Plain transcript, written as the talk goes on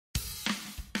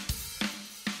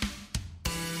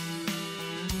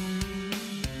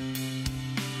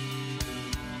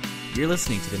You're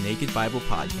listening to the Naked Bible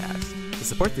Podcast. To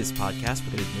support this podcast,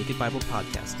 visit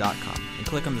nakedbiblepodcast.com and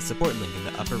click on the support link in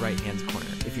the upper right-hand corner.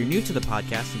 If you're new to the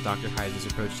podcast and Dr. Heiser's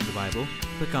approach to the Bible,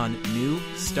 click on New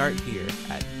Start Here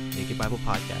at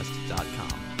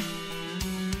nakedbiblepodcast.com.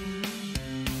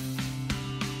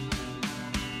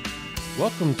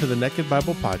 Welcome to the Naked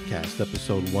Bible Podcast,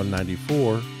 episode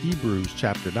 194, Hebrews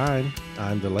chapter 9.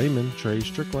 I'm the layman, Trey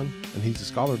Strickland, and he's the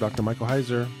scholar, Dr. Michael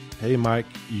Heiser. Hey, Mike,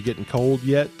 you getting cold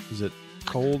yet? Is it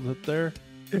cold up there?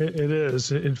 It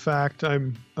is. In fact,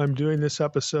 I'm doing this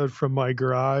episode from my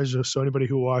garage, so anybody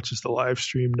who watches the live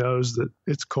stream knows that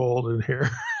it's cold in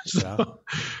here.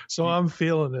 So I'm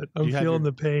feeling it. I'm feeling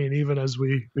the pain even as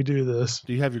we do this.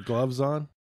 Do you have your gloves on?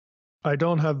 I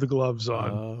don't have the gloves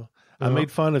on. I made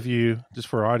fun of you, just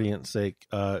for audience sake,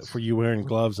 for you wearing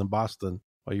gloves in Boston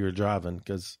while you were driving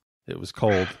because it was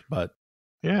cold. But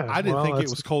yeah, I didn't think it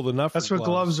was cold enough. That's what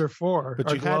gloves are for. But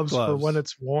are you had gloves for when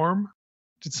it's warm?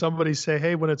 Did somebody say,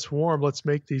 "Hey, when it's warm, let's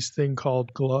make these thing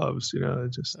called gloves"? You know,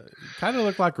 it just kind of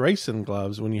look like racing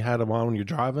gloves when you had them on when you're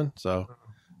driving. So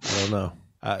I don't know.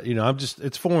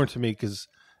 It's foreign to me because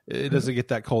it doesn't get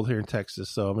that cold here in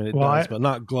Texas. So I mean, it does, but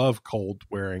not glove cold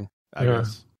wearing. I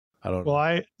guess. I don't know.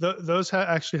 Well, those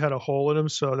actually had a hole in them,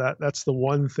 so that's the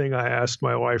one thing I asked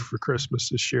my wife for Christmas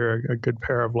this year, a good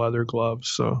pair of leather gloves.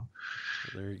 So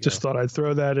there you go. Just thought I'd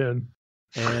throw that in.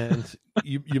 And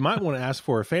you might want to ask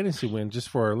for a fantasy win just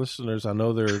for our listeners. I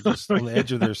know they're just on the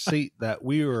edge of their seat that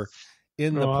we are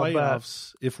in the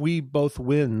playoffs. If we both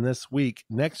win this week,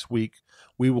 next week,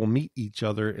 we will meet each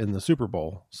other in the Super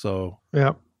Bowl. So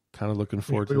yeah, kind of looking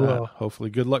forward to that. Hopefully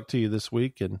good luck to you this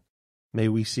week, and may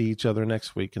we see each other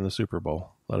next week in the Super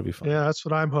Bowl. That'll be fun. Yeah, that's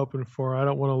what I'm hoping for. I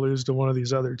don't want to lose to one of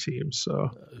these other teams. So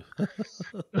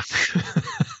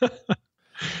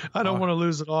I don't want to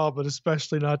lose at all, but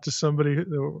especially not to somebody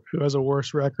who has a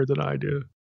worse record than I do.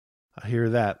 I hear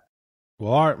that.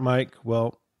 Well, all right, Mike.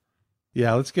 Well,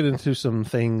 yeah, let's get into some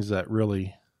things that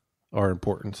really are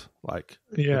important, like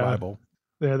the Bible.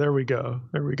 Yeah, there we go.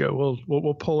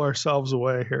 We'll pull ourselves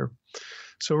away here.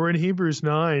 So we're in Hebrews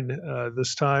 9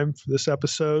 this time for this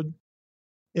episode.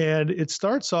 And it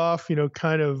starts off,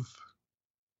 kind of,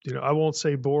 I won't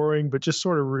say boring, but just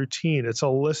sort of routine. It's a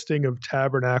listing of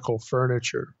tabernacle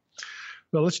furniture.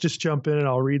 Well, let's just jump in and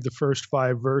I'll read the first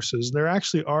 5 verses. There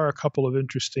actually are a couple of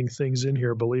interesting things in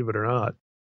here, believe it or not.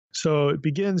 So it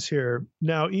begins here.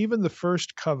 Now, even the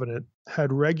first covenant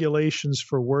had regulations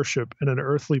for worship in an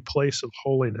earthly place of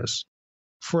holiness.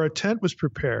 For a tent was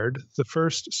prepared, the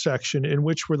first section, in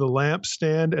which were the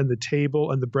lampstand and the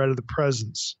table and the bread of the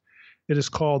presence. It is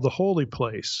called the holy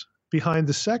place. Behind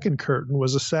the second curtain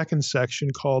was a second section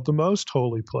called the most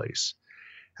holy place,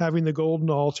 having the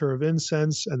golden altar of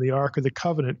incense and the ark of the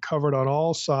covenant covered on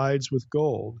all sides with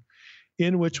gold,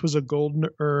 in which was a golden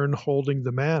urn holding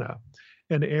the manna,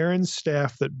 and Aaron's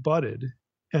staff that budded,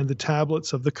 and the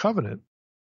tablets of the covenant.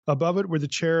 Above it were the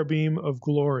cherubim of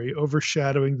glory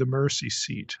overshadowing the mercy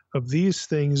seat. Of these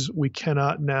things we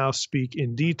cannot now speak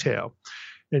in detail.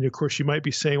 And of course, you might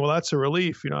be saying, well, that's a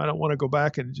relief. I don't want to go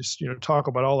back and just, talk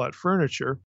about all that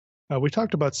furniture. We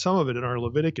talked about some of it in our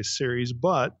Leviticus series,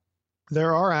 but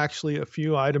there are actually a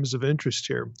few items of interest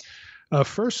here.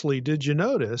 Firstly, did you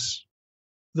notice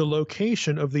the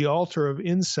location of the altar of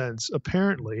incense,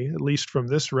 apparently, at least from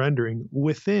this rendering,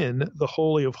 within the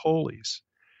Holy of Holies?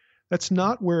 That's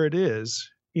not where it is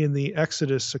in the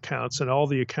Exodus accounts and all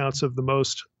the accounts of the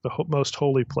most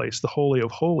holy place, the Holy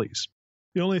of Holies.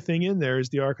 The only thing in there is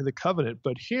the Ark of the Covenant.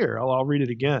 But here, I'll read it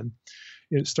again,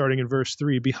 starting in verse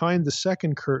 3. Behind the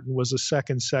second curtain was a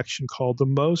second section called the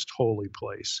most holy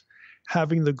place,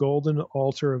 having the golden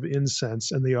altar of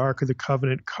incense and the Ark of the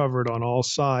Covenant covered on all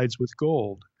sides with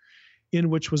gold, in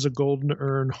which was a golden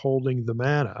urn holding the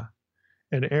manna,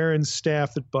 and Aaron's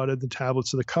staff that budded the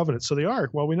tablets of the covenant. So the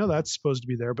ark, well, we know that's supposed to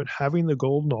be there, but having the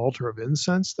golden altar of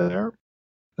incense there,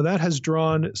 that has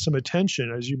drawn some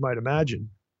attention, as you might imagine,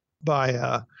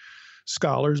 by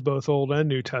scholars, both Old and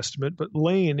New Testament. But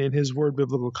Lane, in his Word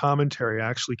Biblical Commentary,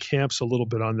 actually camps a little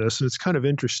bit on this, and it's kind of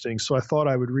interesting. So I thought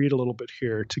I would read a little bit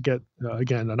here to get,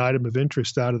 again, an item of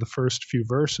interest out of the first few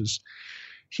verses.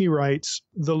 He writes,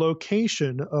 the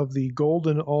location of the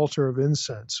golden altar of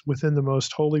incense within the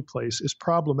most holy place is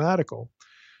problematical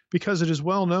because it is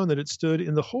well known that it stood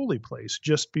in the holy place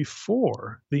just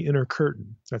before the inner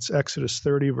curtain. That's Exodus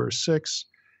 30, verse 6,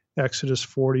 Exodus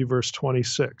 40, verse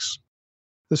 26.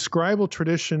 The scribal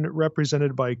tradition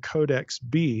represented by Codex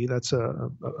B, that's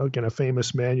again a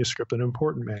famous manuscript, an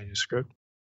important manuscript,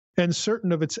 and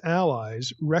certain of its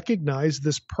allies recognized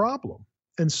this problem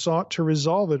and sought to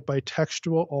resolve it by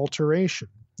textual alteration.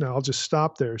 Now, I'll just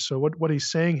stop there. So what he's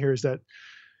saying here is that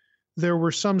There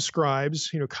were some scribes,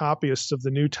 copyists of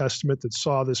the New Testament that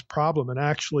saw this problem and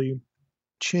actually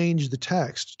changed the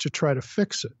text to try to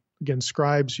fix it. Again,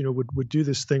 scribes, would do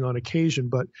this thing on occasion,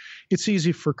 but it's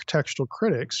easy for textual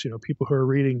critics, people who are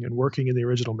reading and working in the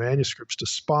original manuscripts to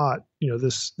spot,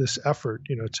 this effort,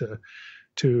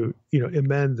 to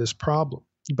amend this problem.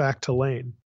 Back to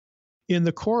Lane. In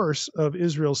the course of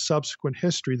Israel's subsequent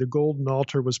history, the golden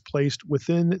altar was placed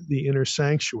within the inner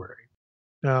sanctuary.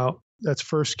 Now, that's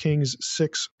 1 Kings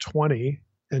 6:20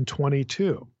 and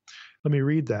 22. Let me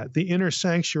read that. The inner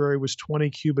sanctuary was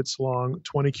 20 cubits long,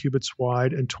 20 cubits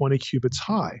wide, and 20 cubits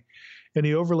high. And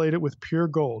he overlaid it with pure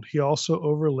gold. He also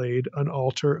overlaid an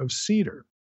altar of cedar.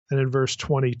 And in verse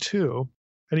 22,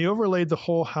 and he overlaid the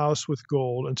whole house with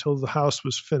gold until the house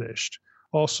was finished.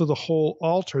 Also the whole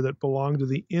altar that belonged to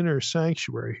the inner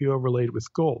sanctuary he overlaid with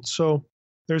gold. So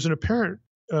there's an apparent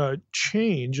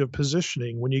change of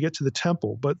positioning when you get to the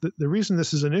temple. But the reason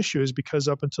this is an issue is because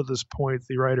up until this point,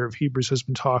 the writer of Hebrews has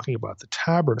been talking about the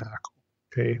tabernacle.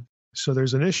 Okay, so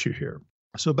there's an issue here.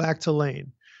 So back to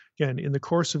Lane. Again, in the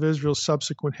course of Israel's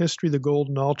subsequent history, the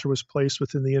golden altar was placed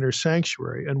within the inner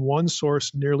sanctuary, and one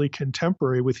source nearly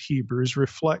contemporary with Hebrews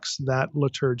reflects that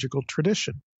liturgical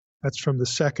tradition. That's from the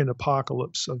second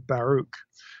apocalypse of Baruch.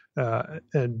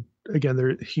 And again,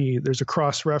 there's a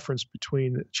cross-reference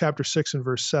between chapter 6 and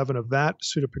verse 7 of that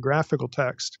pseudepigraphical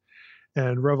text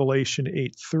and Revelation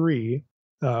 8:3,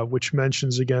 which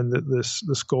mentions again that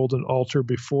this golden altar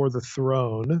before the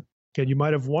throne. Again, you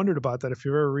might have wondered about that if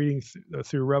you're ever reading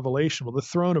through Revelation. Well, the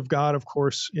throne of God, of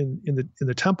course, in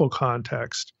the temple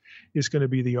context, is going to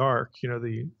be the ark.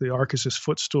 The ark is his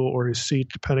footstool or his seat,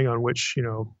 depending on which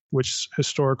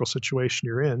historical situation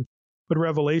you're in. But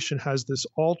Revelation has this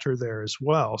altar there as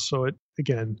well. So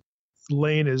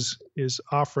Lane is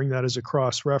offering that as a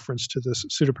cross-reference to this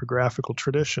pseudepigraphical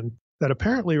tradition that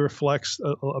apparently reflects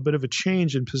a bit of a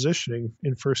change in positioning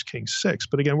in 1 Kings 6.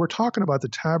 But again, we're talking about the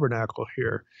tabernacle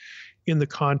here in the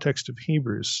context of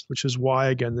Hebrews, which is why,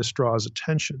 again, this draws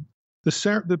attention.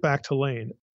 Back to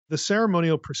Lane. The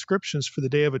ceremonial prescriptions for the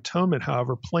Day of Atonement,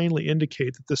 however, plainly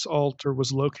indicate that this altar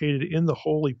was located in the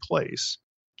holy place.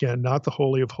 Again, not the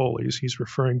Holy of Holies. He's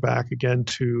referring back again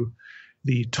to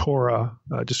the Torah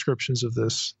descriptions of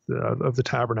the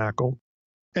tabernacle.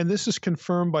 And this is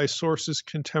confirmed by sources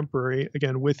contemporary,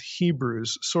 again, with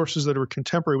Hebrews, sources that are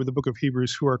contemporary with the book of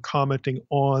Hebrews who are commenting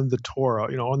on the Torah,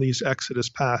 on these Exodus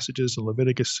passages and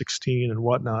Leviticus 16 and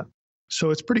whatnot. So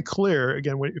it's pretty clear,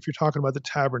 again, if you're talking about the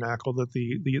tabernacle, that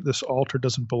this altar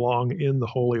doesn't belong in the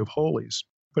Holy of Holies.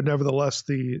 But nevertheless,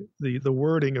 the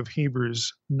wording of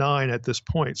Hebrews 9 at this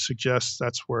point suggests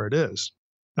that's where it is.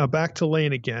 Now back to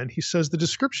Lane again. He says the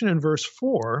description in verse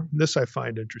 4, this I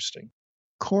find interesting,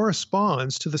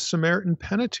 corresponds to the Samaritan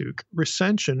Pentateuch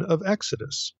recension of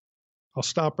Exodus. I'll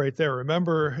stop right there.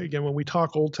 Remember, again, when we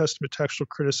talk Old Testament textual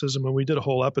criticism, and we did a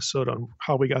whole episode on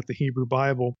how we got the Hebrew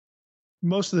Bible,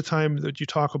 most of the time that you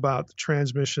talk about the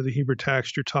transmission of the Hebrew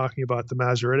text, you're talking about the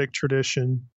Masoretic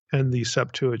tradition and the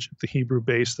Septuagint, the Hebrew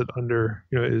base that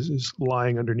is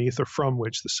lying underneath or from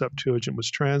which the Septuagint was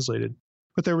translated.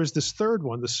 But there was this third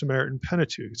one, the Samaritan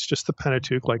Pentateuch. It's just the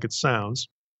Pentateuch like it sounds.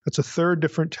 It's a third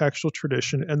different textual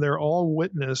tradition, and they're all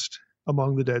witnessed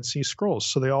among the Dead Sea Scrolls.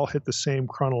 So they all hit the same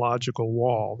chronological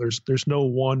wall. There's no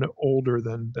one older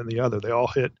than the other. They all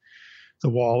hit the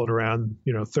wall at around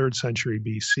 3rd century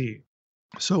BC.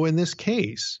 So in this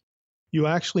case, you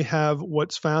actually have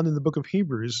what's found in the book of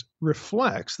Hebrews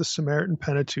reflects the Samaritan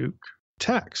Pentateuch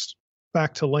text.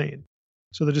 Back to Lane.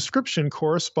 So the description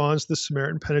corresponds to the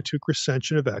Samaritan Pentateuch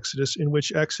recension of Exodus, in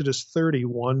which Exodus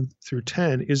 30:1 through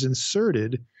 10 is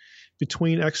inserted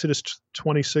between Exodus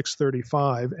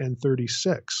 26:35 and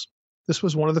 36. This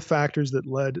was one of the factors that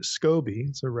led Scobie,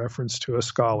 it's a reference to a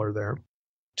scholar there,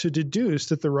 to deduce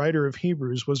that the writer of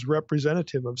Hebrews was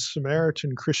representative of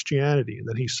Samaritan Christianity, and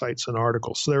then he cites an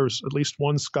article. So there was at least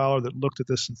one scholar that looked at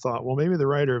this and thought, well, maybe the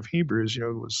writer of Hebrews,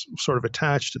 was sort of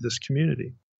attached to this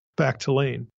community. Back to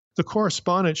Lane. The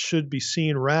correspondence should be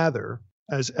seen rather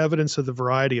as evidence of the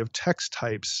variety of text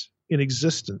types in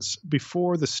existence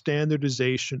before the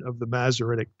standardization of the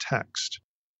Masoretic text.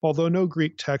 Although no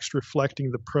Greek text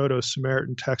reflecting the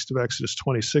Proto-Samaritan text of Exodus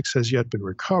 26 has yet been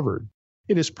recovered,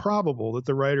 it is probable that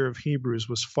the writer of Hebrews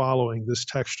was following this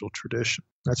textual tradition.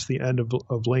 That's the end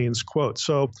of Lane's quote.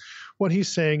 So what he's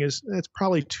saying is it's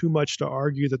probably too much to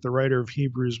argue that the writer of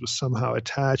Hebrews was somehow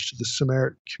attached to the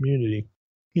Samaritan community.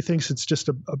 He thinks it's just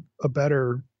it's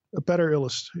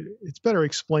better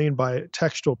explained by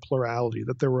textual plurality,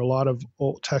 that there were a lot of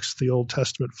texts of the Old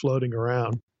Testament floating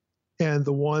around. And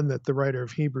the one that the writer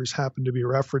of Hebrews happened to be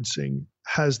referencing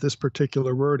has this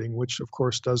particular wording, which of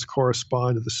course does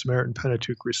correspond to the Samaritan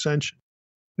Pentateuch recension.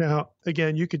 Now,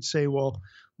 again, you could say, well,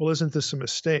 isn't this a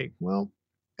mistake? Well,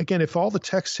 again, if all the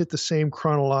texts hit the same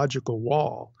chronological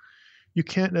wall, you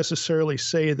can't necessarily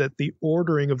say that the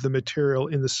ordering of the material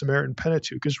in the Samaritan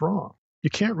Pentateuch is wrong. You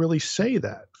can't really say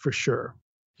that for sure.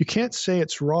 You can't say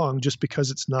it's wrong just because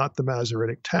it's not the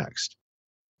Masoretic text.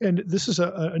 And this is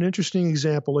an interesting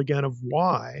example, again, of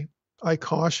why I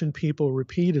caution people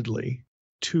repeatedly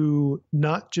to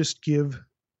not just give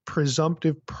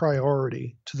presumptive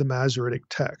priority to the Masoretic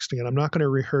text. Again, I'm not going to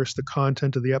rehearse the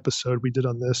content of the episode we did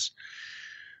on this.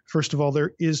 First of all,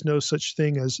 there is no such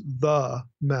thing as the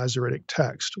Masoretic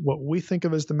text. What we think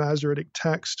of as the Masoretic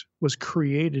text was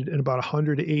created in about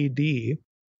 100 AD in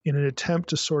an attempt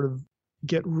to sort of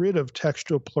get rid of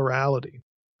textual plurality.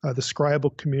 The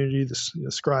scribal community,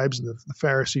 the scribes and the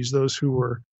Pharisees, those who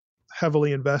were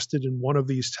heavily invested in one of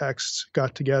these texts,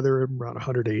 got together around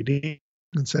 100 AD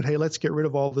and said, hey, let's get rid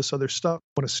of all this other stuff.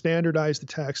 I want to standardize the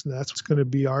text, and that's what's going to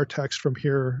be our text from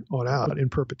here on out in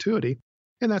perpetuity.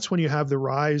 And that's when you have the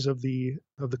rise of the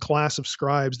class of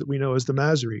scribes that we know as the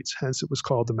Masoretes. Hence, it was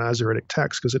called the Masoretic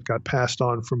text because it got passed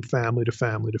on from family to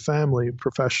family to family,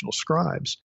 professional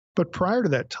scribes. But prior to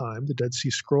that time, the Dead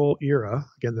Sea Scroll era,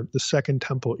 again, the Second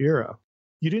Temple era,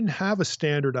 you didn't have a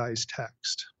standardized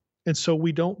text. And so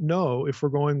we don't know, if we're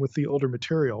going with the older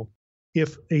material,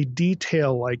 if a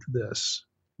detail like this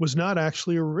was not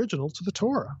actually original to the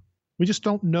Torah. We just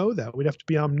don't know that. We'd have to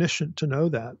be omniscient to know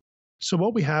that. So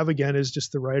what we have, again, is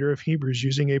just the writer of Hebrews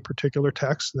using a particular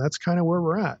text, and that's kind of where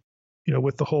we're at,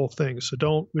 with the whole thing. So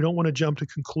we don't want to jump to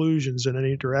conclusions in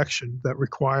any direction that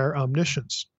require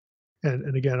omniscience.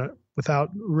 And again, without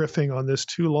riffing on this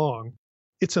too long,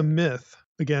 it's a myth,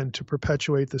 again, to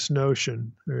perpetuate this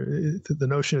notion. The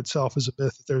notion itself is a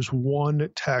myth that there's one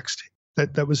text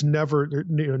that was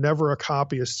never a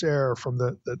copyist's error from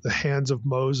the hands of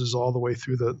Moses all the way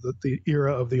through the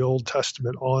era of the Old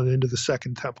Testament on into the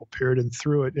Second Temple period and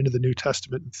through it into the New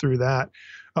Testament and through that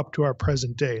up to our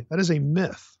present day. That is a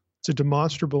myth. It's a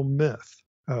demonstrable myth.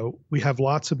 We have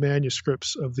lots of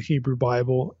manuscripts of the Hebrew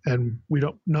Bible, and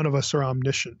none of us are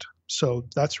omniscient. So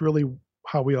that's really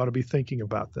how we ought to be thinking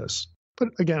about this. But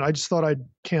again, I just thought I'd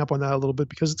camp on that a little bit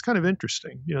because it's kind of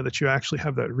interesting, that you actually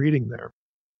have that reading there.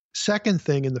 Second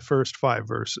thing in the first 5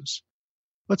 verses,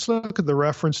 let's look at the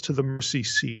reference to the mercy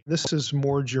seat. This is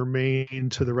more germane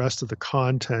to the rest of the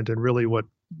content and really what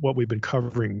we've been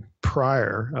covering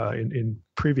prior in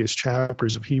previous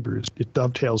chapters of Hebrews. It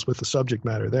dovetails with the subject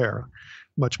matter there,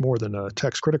 much more than a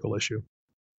text critical issue.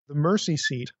 The mercy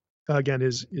seat, again,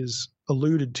 is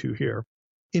alluded to here.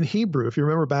 In Hebrew, if you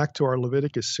remember back to our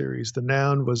Leviticus series, the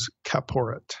noun was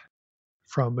kaporet,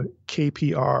 from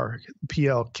KPR,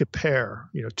 PL, kippur,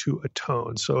 to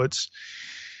atone. So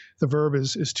the verb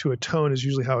is to atone is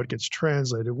usually how it gets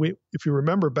translated. If you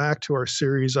remember back to our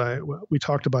series, we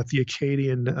talked about the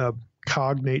Akkadian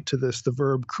cognate to this, the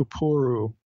verb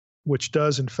kupuru, which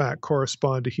does in fact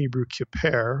correspond to Hebrew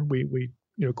kippur. We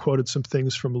quoted some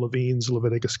things from Levine's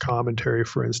Leviticus commentary,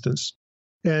 for instance.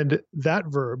 And that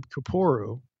verb,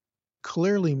 kupuru,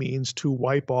 clearly means to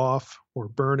wipe off or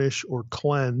burnish or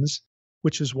cleanse,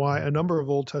 which is why a number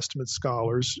of Old Testament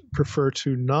scholars prefer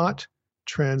to not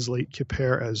translate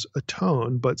kippur as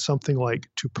atone, but something like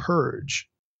to purge,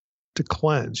 to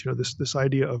cleanse, this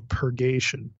idea of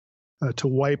purgation, to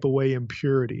wipe away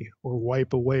impurity or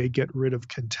wipe away, get rid of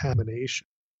contamination.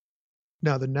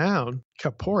 Now, the noun,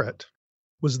 kaporet,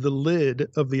 was the lid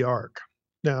of the ark.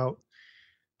 Now,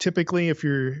 typically, if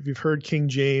you've heard King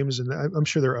James, and I'm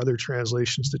sure there are other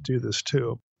translations that do this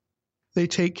too, they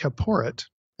take kaporet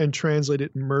and translate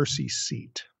it mercy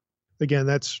seat. Again,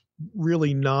 that's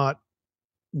really not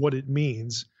what it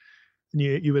means. And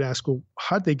you would ask, well,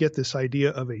 how'd they get this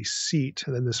idea of a seat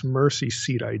and then this mercy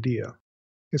seat idea?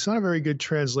 It's not a very good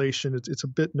translation. It's a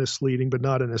bit misleading, but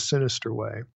not in a sinister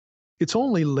way. It's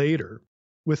only later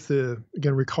with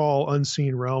recall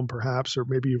Unseen Realm perhaps, or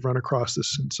maybe you've run across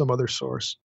this in some other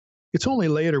source. It's only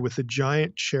later with the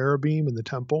giant cherubim in the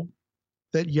temple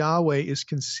that Yahweh is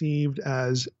conceived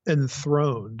as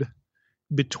enthroned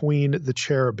between the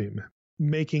cherubim,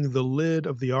 making the lid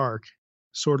of the ark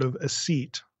sort of a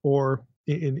seat, or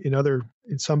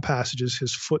in some passages,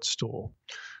 his footstool.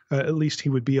 At least he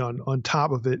would be on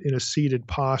top of it in a seated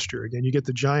posture. Again, you get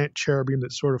the giant cherubim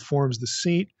that sort of forms the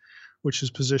seat, which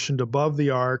is positioned above the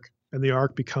ark, and the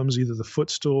ark becomes either the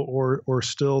footstool or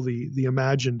still the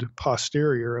imagined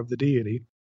posterior of the deity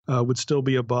would still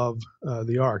be above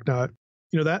the ark. Now,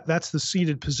 that's the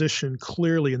seated position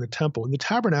clearly in the temple. In the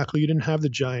tabernacle, you didn't have the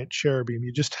giant cherubim.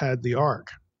 You just had the ark.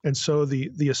 And so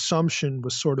the assumption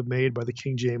was sort of made by the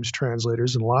King James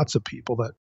translators and lots of people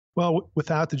that, well,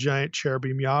 without the giant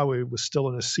cherubim, Yahweh was still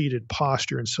in a seated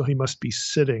posture, and so he must be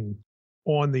sitting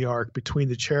on the ark between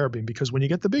the cherubim, because when you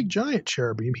get the big giant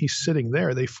cherubim, he's sitting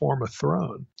there, they form a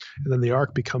throne, and then the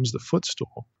ark becomes the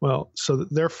footstool. Well, so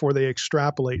therefore they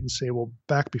extrapolate and say, well,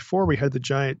 back before we had the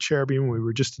giant cherubim, we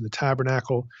were just in the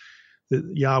tabernacle, that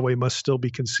Yahweh must still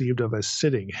be conceived of as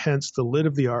sitting. Hence, the lid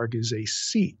of the ark is a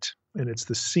seat, and it's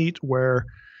the seat where,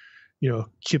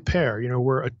 kippur,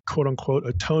 where a quote-unquote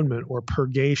atonement or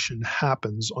purgation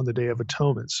happens on the Day of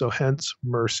Atonement. So hence,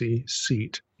 mercy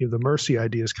seat. The mercy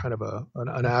idea is kind of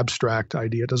an abstract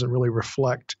idea. It doesn't really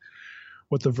reflect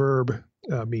what the verb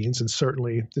means, and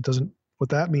certainly what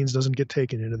that means doesn't get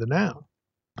taken into the noun.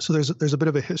 So there's a bit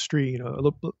of a history, a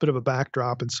little bit of a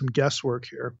backdrop and some guesswork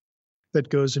here that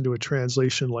goes into a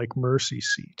translation like mercy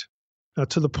seat. Now,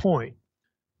 to the point,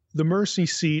 the mercy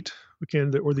seat,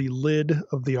 again, or the lid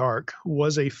of the ark,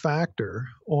 was a factor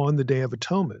on the Day of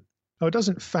Atonement. Now, it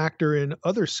doesn't factor in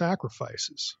other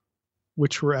sacrifices,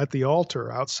 which were at the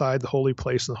altar outside the holy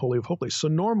place and the Holy of Holies. So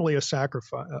normally a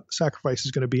sacrifice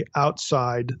is going to be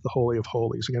outside the Holy of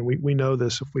Holies. Again, we know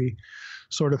this if we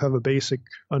sort of have a basic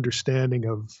understanding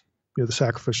of the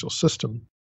sacrificial system.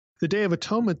 The Day of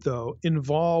Atonement, though,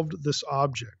 involved this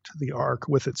object, the ark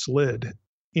with its lid,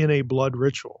 in a blood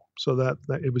ritual, so that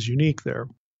it was unique there.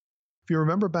 If you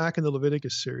remember back in the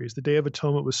Leviticus series, the Day of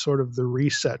Atonement was sort of the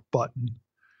reset button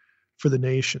for the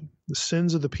nation. The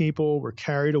sins of the people were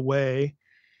carried away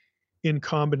in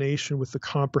combination with the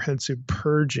comprehensive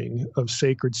purging of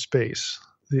sacred space.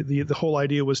 The whole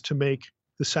idea was to make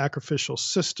the sacrificial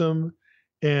system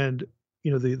and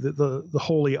the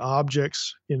holy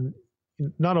objects in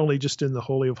not only just in the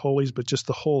Holy of Holies, but just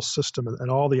the whole system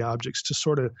and all the objects, to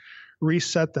sort of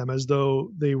reset them as though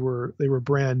they were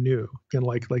brand new, and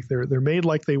like they're made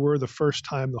like they were the first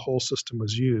time the whole system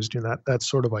was used. That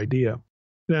sort of idea.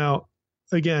 Now,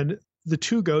 again, the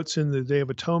two goats in the Day of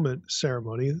Atonement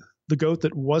ceremony, the goat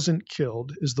that wasn't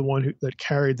killed is the one that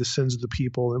carried the sins of the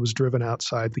people and was driven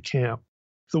outside the camp.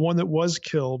 The one that was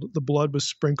killed, the blood was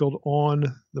sprinkled on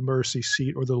the mercy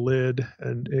seat or the lid,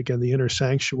 and again, the inner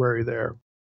sanctuary there,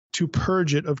 to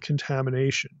purge it of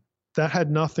contamination. That had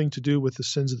nothing to do with the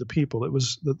sins of the people. It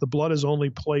was that the blood is only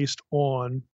placed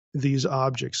on these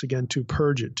objects, again, to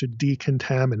purge it, to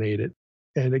decontaminate it,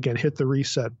 and again, hit the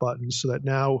reset button so that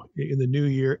now in the new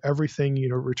year, everything,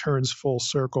 returns full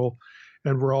circle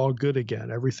and we're all good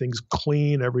again. Everything's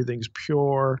clean, everything's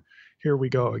pure. Here we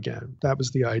go again. That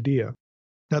was the idea.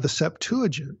 Now, the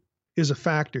Septuagint is a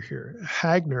factor here.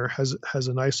 Hagner has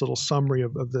a nice little summary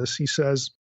of this. He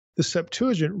says, the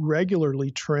Septuagint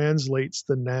regularly translates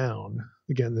the noun,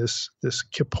 again, this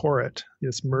kipporet,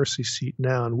 this mercy seat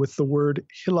noun, with the word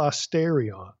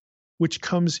hilasterion, which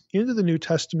comes into the New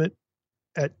Testament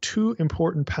at two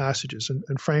important passages.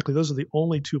 And frankly, those are the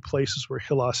only two places where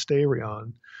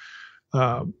hilasterion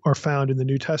are found in the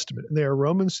New Testament. And they are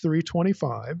Romans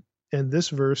 3:25 and this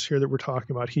verse here that we're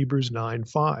talking about, Hebrews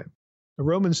 9:5.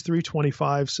 Romans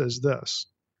 3:25 says this,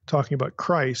 talking about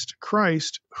Christ,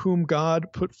 whom God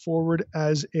put forward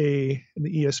as and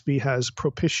the ESV has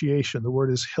propitiation. The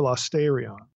word is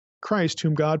hilasterion. Christ,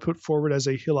 whom God put forward as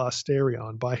a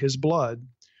hilasterion by his blood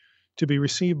to be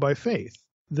received by faith.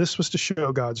 This was to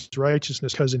show God's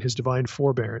righteousness, because in his divine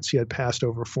forbearance he had passed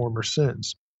over former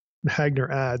sins. And Hagner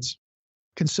adds,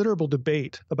 considerable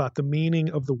debate about the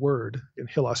meaning of the word in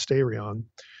hilasterion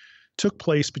took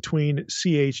place between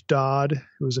C.H. Dodd,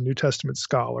 who was a New Testament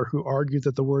scholar, who argued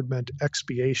that the word meant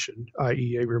expiation,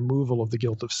 i.e. a removal of the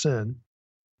guilt of sin,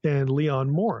 and Leon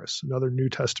Morris, another New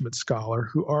Testament scholar,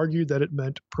 who argued that it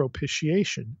meant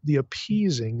propitiation, the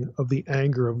appeasing of the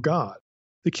anger of God.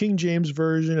 The King James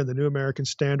Version and the New American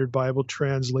Standard Bible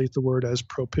translate the word as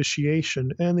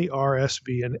propitiation, and the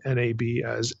RSV and NAB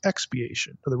as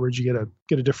expiation. In other words, you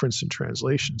get a difference in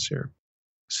translations here.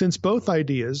 Since both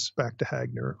ideas, back to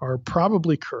Hagner, are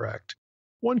probably correct,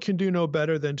 one can do no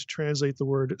better than to translate the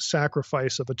word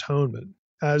sacrifice of atonement,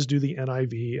 as do the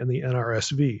NIV and the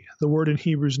NRSV. The word in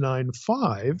Hebrews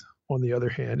 9:5, on the other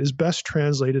hand, is best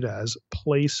translated as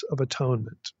place of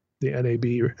atonement. The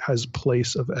NAB has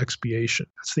place of expiation.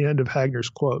 That's the end of Hagner's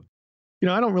quote.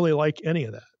 I don't really like any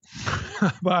of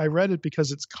that, but I read it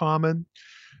because it's common.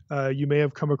 You may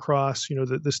have come across,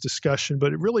 this discussion,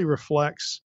 but it really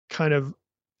reflects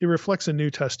a New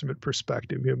Testament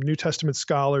perspective. You have New Testament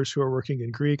scholars who are working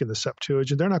in Greek and the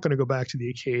Septuagint. They're not going to go back to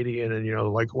the Akkadian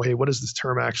and, hey, what does this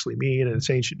term actually mean in its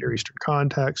ancient Near Eastern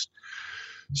context?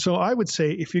 So I would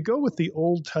say if you go with the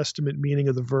Old Testament meaning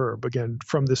of the verb, again,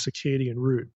 from this Akkadian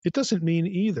root, it doesn't mean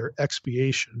either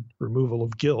expiation, removal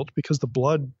of guilt, because the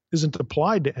blood isn't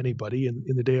applied to anybody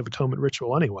in the Day of Atonement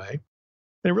ritual anyway.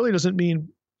 And it really doesn't mean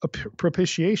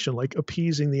propitiation, like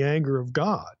appeasing the anger of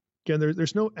God. Again,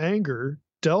 there's no anger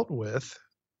dealt with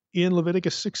in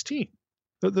Leviticus 16.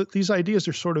 These ideas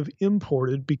are sort of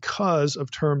imported because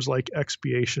of terms like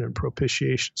expiation and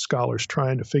propitiation, scholars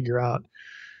trying to figure out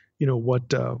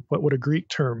what a Greek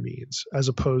term means, as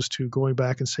opposed to going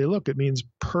back and say, look, it means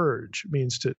purge, it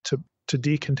means to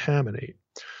decontaminate.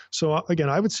 So again,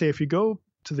 I would say if you go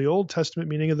to the Old Testament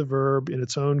meaning of the verb in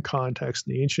its own context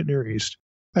in the ancient Near East,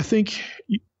 I think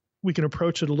we can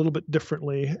approach it a little bit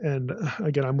differently. And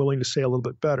again, I'm willing to say a little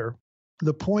bit better.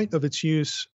 The point of its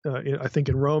use, I think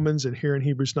in Romans and here in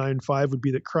Hebrews 9:5 would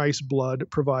be that Christ's blood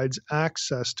provides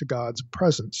access to God's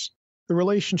presence. The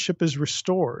relationship is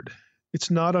restored. It's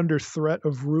not under threat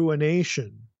of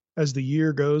ruination as the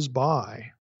year goes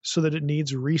by, so that it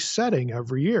needs resetting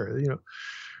every year.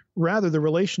 Rather, the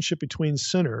relationship between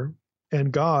sinner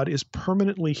and God is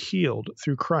permanently healed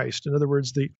through Christ. In other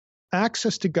words, the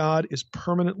access to God is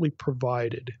permanently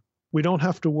provided. We don't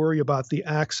have to worry about the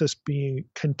access being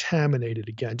contaminated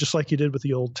again, just like you did with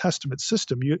the Old Testament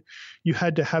system. You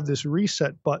had to have this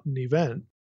reset button event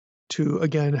to,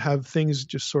 again, have things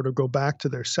just sort of go back to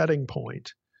their setting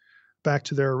point, back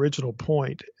to their original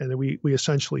point, and then we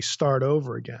essentially start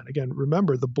over again. Again,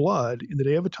 remember, the blood in the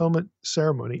Day of Atonement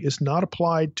ceremony is not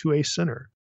applied to a sinner.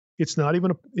 It's not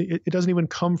even it doesn't even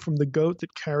come from the goat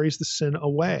that carries the sin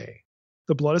away.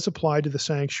 The blood is applied to the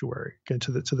sanctuary, again,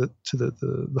 to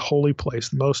the holy place,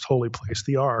 the most holy place,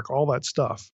 the ark, all that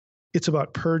stuff. It's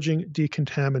about purging,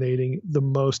 decontaminating the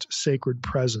most sacred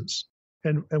presence.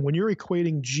 And when you're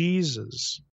equating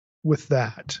Jesus with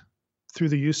that, through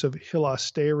the use of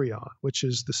hilasterion, which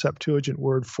is the Septuagint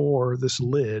word for this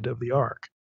lid of the ark,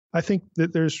 I think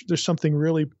that there's something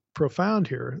really profound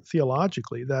here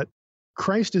theologically, that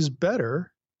Christ is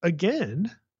better again,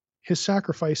 his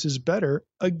sacrifice is better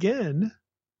again,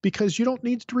 because you don't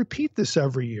need to repeat this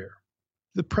every year.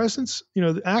 The presence,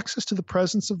 the access to the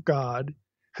presence of God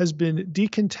has been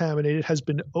decontaminated, has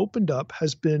been opened up,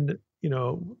 has been,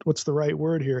 what's the right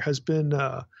word here, has been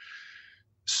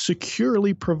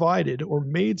securely provided or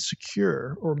made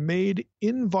secure or made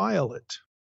inviolate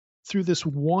through this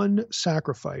one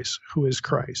sacrifice, who is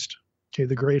Christ,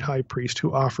 the great high priest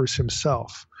who offers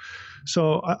himself.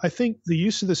 So I think the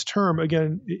use of this term,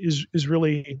 again, is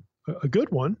really a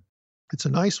good one. It's a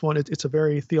nice one. It's a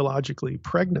very theologically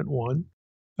pregnant one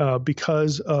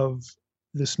because of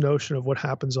this notion of what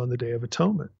happens on the Day of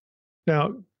Atonement.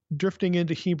 Now, drifting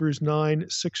into Hebrews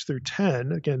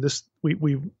 9:6-10, again,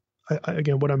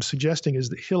 again, what I'm suggesting is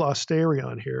that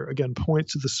hilasterion here, again,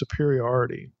 points to the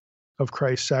superiority of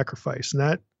Christ's sacrifice. And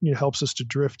that helps us to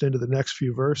drift into the next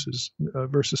few verses,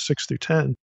 verses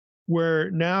 6-10, where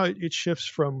now it shifts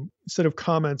from, instead of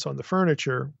comments on the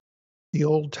furniture, the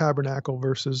old tabernacle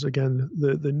versus, again,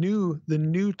 the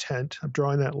new tent. I'm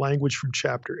drawing that language from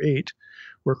chapter 8,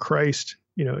 where Christ,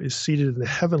 is seated in the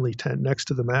heavenly tent next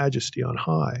to the majesty on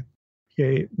high.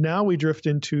 Okay, now we drift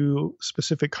into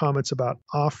specific comments about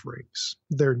offerings,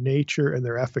 their nature and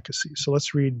their efficacy. So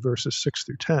let's read verses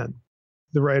 6-10.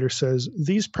 The writer says,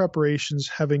 "These preparations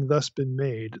having thus been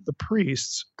made, the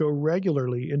priests go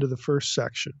regularly into the first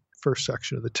section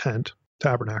of the tent,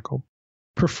 tabernacle,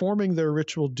 performing their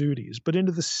ritual duties. But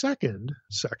into the second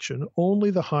section,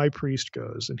 only the high priest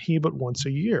goes, and he but once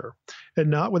a year, and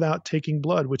not without taking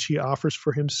blood, which he offers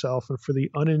for himself and for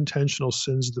the unintentional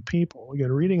sins of the people."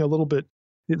 Again, reading a little bit,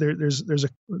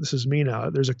 this is me now,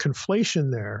 there's a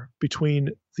conflation there between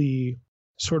the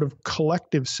sort of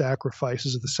collective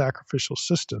sacrifices of the sacrificial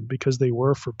system, because they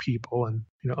were for people and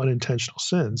unintentional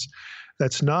sins.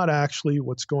 That's not actually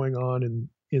what's going on in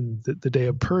the day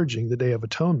of purging, the Day of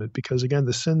Atonement, because again,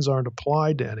 the sins aren't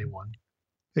applied to anyone.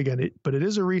 Again, but it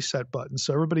is a reset button,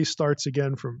 so everybody starts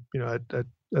again from at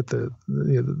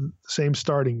the same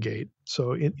starting gate.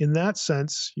 So in that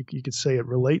sense, you could say it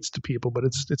relates to people, but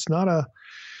it's not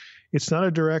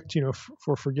a direct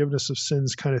for forgiveness of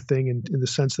sins kind of thing in the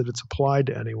sense that it's applied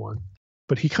to anyone.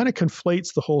 But he kind of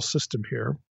conflates the whole system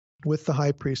here with the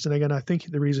high priest. And again, I think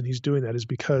the reason he's doing that is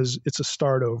because it's a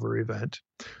start over event.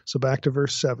 So back to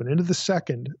verse 7. Into the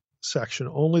second section,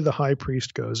 only the high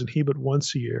priest goes, and he but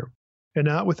once a year, and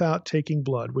not without taking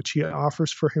blood, which he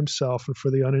offers for himself and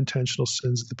for the unintentional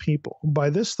sins of the people.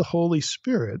 By this, the Holy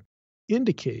Spirit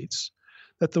indicates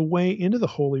that the way into the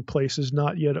holy place is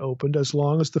not yet opened as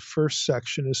long as the first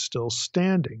section is still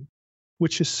standing,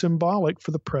 which is symbolic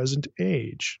for the present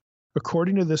age.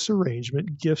 According to this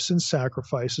arrangement, gifts and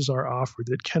sacrifices are offered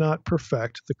that cannot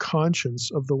perfect the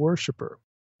conscience of the worshiper,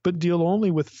 but deal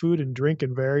only with food and drink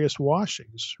and various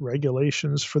washings,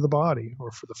 regulations for the body,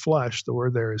 or for the flesh, the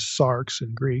word there is sarx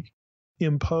in Greek,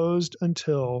 imposed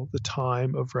until the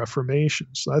time of Reformation.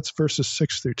 So that's verses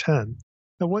 6 through 10.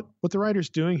 Now, what the writer's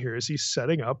doing here is he's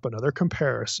setting up another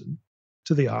comparison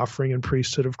to the offering and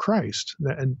priesthood of Christ,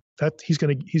 and that he's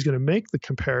going to make the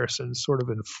comparison sort of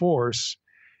in force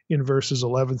in verses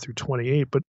 11 through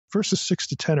 28. But verses 6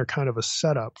 to 10 are kind of a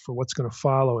setup for what's going to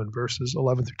follow in verses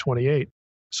 11 through 28.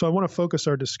 So I want to focus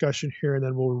our discussion here, and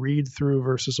then we'll read through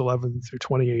verses 11 through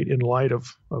 28 in light of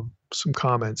some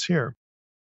comments here.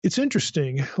 It's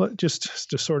interesting, just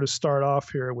to sort of start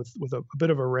off here with a bit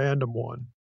of a random one,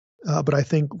 but I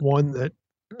think one that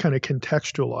kind of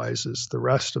contextualizes the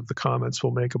rest of the comments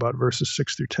we'll make about verses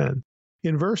 6 through 10.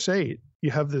 In verse 8,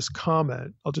 you have this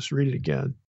comment. I'll just read it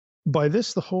again. By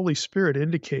this, the Holy Spirit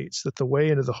indicates that the way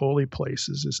into the holy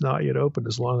places is not yet opened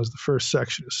as long as the first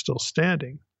section is still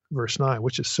standing. Verse 9,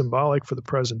 which is symbolic for the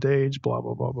present age, blah,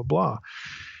 blah, blah, blah, blah.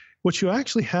 What you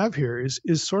actually have here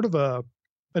is sort of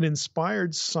an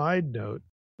inspired side note,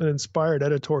 an inspired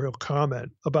editorial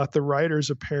comment about the writer's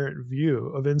apparent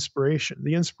view of inspiration,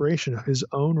 the inspiration of his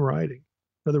own writing.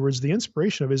 In other words, the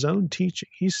inspiration of his own teaching.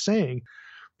 He's saying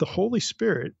the Holy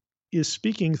Spirit is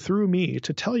speaking through me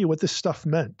to tell you what this stuff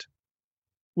meant.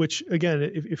 Which, again,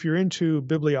 if you're into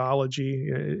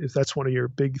bibliology, if that's one of your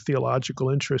big theological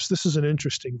interests, this is an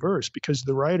interesting verse because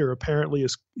the writer apparently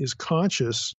is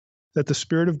conscious that the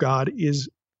Spirit of God is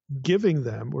giving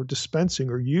them or dispensing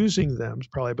or using them, is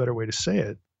probably a better way to say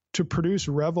it, to produce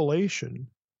revelation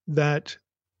that,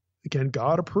 again,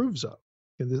 God approves of.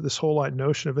 And this whole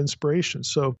notion of inspiration.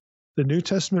 So the New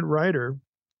Testament writer,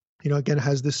 again,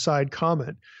 has this side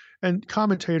comment. And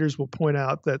commentators will point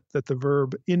out that the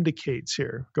verb indicates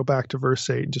here. Go back to verse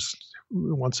 8 and just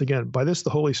once again, by this the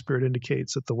Holy Spirit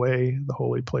indicates that the way, the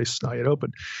holy place is not yet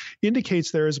open. Indicates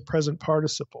there is a present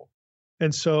participle.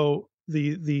 And so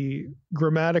the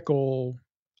grammatical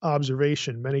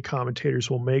observation many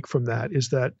commentators will make from that is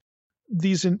that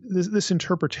this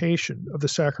interpretation of the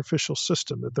sacrificial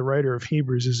system that the writer of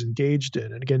Hebrews is engaged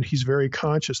in, and again, he's very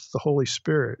conscious that the Holy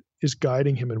Spirit is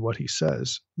guiding him in what he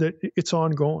says, that it's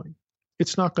ongoing.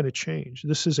 It's not going to change.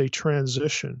 This is a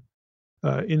transition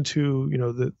into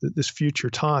this future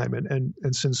time.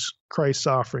 And since Christ's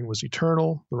offering was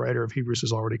eternal, the writer of Hebrews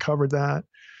has already covered that.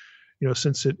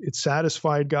 Since it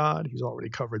satisfied God, he's already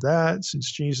covered that.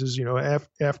 Since Jesus,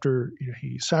 after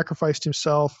he sacrificed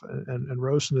himself and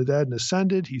rose from the dead and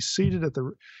ascended, he's seated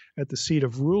at the seat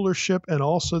of rulership and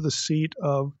also the seat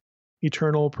of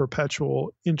eternal,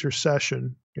 perpetual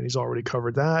intercession, and he's already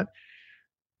covered that.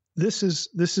 This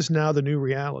is now the new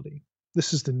reality.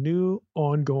 This is the new,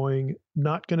 ongoing,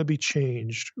 not going to be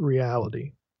changed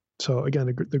reality. So again,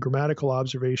 the grammatical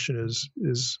observation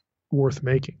is worth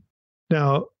making.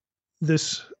 Now,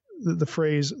 the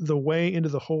phrase, the way into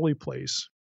the holy place,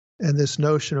 and this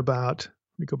notion about,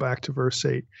 let me go back to verse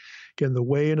 8, again, the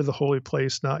way into the holy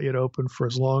place not yet open for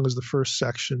as long as the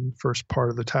first part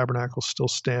of the tabernacle is still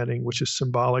standing, which is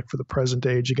symbolic for the present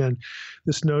age. Again,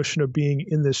 this notion of being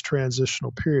in this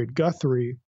transitional period.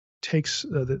 Guthrie takes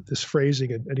this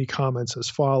phrasing and he comments as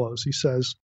follows. He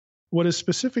says, what is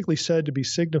specifically said to be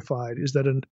signified is that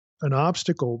an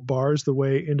obstacle bars the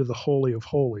way into the Holy of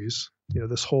Holies,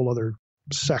 this whole other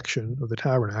section of the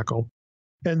tabernacle,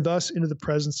 and thus into the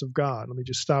presence of God. Let me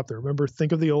just stop there. Remember,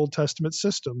 think of the Old Testament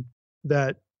system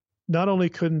that not only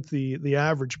couldn't the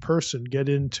average person get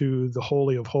into the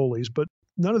Holy of Holies, but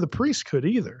none of the priests could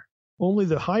either. Only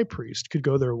the high priest could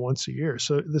go there once a year.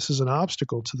 So this is an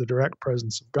obstacle to the direct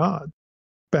presence of God.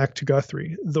 Back to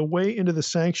Guthrie. The way into the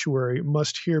sanctuary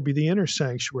must here be the inner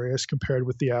sanctuary as compared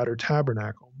with the outer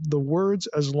tabernacle. The words,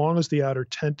 as long as the outer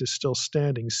tent is still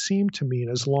standing, seem to mean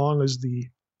as long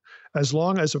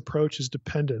as approach is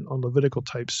dependent on Levitical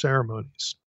type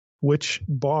ceremonies, which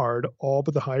barred all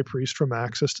but the high priest from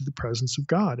access to the presence of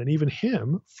God, and even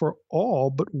him for all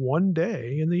but one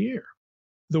day in the year.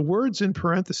 The words in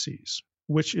parentheses,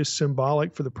 which is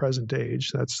symbolic for the present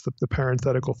age, that's the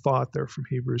parenthetical thought there from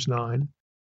Hebrews 9,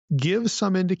 gives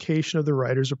some indication of the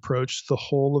writer's approach to the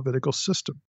whole Levitical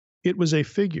system. It was a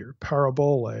figure,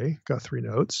 parabole, Guthrie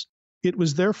notes. It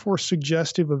was therefore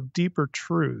suggestive of deeper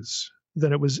truths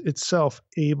than it was itself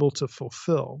able to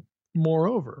fulfill.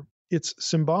 Moreover, its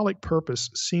symbolic purpose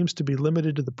seems to be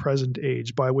limited to the present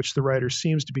age, by which the writer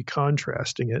seems to be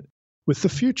contrasting it with the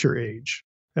future age.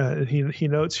 He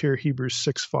notes here Hebrews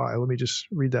 6:5. Let me just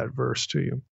read that verse to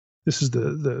you. This is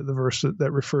the verse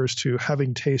that refers to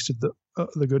having tasted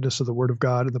the goodness of the Word of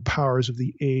God and the powers of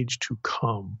the age to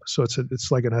come. So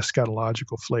it's like an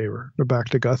eschatological flavor. We're back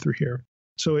to Guthrie here.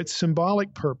 So its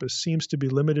symbolic purpose seems to be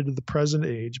limited to the present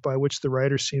age, by which the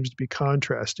writer seems to be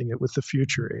contrasting it with the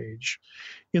future age.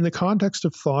 In the context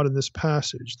of thought in this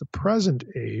passage, the present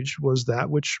age was that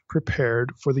which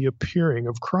prepared for the appearing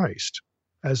of Christ,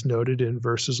 as noted in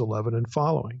verses 11 and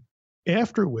following,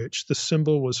 after which the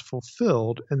symbol was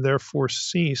fulfilled and therefore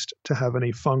ceased to have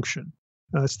any function.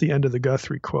 That's the end of the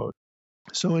Guthrie quote.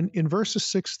 So in verses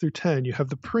 6 through 10, you have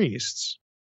the priests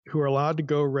who are allowed to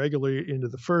go regularly into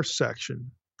the first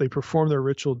section. They perform their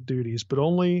ritual duties, but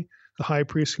only the high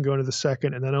priest can go into the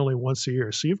second, and then only once a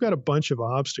year. So you've got a bunch of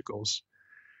obstacles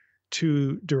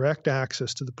to direct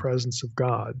access to the presence of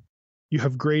God. You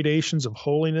have gradations of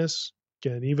holiness.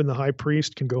 Again, even the high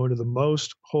priest can go into the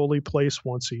most holy place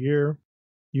once a year.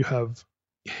 You have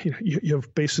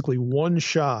basically one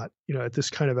shot, at this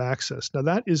kind of access. Now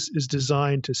that is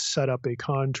designed to set up a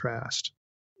contrast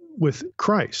with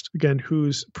Christ, again,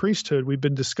 whose priesthood we've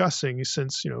been discussing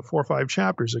since 4 or 5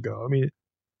 chapters ago. I mean,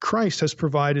 Christ has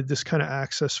provided this kind of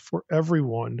access for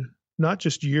everyone, not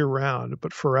just year round,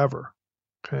 but forever.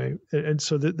 Okay, and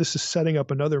so this is setting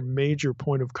up another major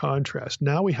point of contrast.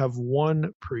 Now we have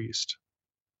one priest,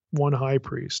 one high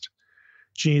priest,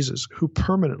 Jesus, who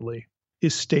permanently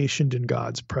is stationed in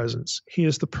God's presence. He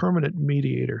is the permanent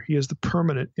mediator. He is the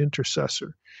permanent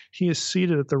intercessor. He is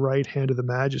seated at the right hand of the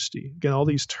majesty. Again, all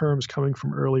these terms coming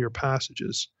from earlier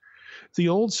passages. The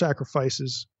old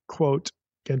sacrifices, quote,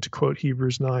 again to quote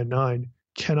Hebrews 9:9,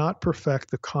 cannot perfect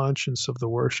the conscience of the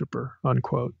worshiper,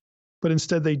 unquote. But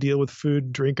instead they deal with food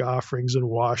and drink offerings and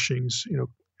washings,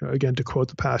 again to quote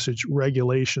the passage,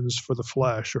 regulations for the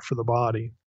flesh or for the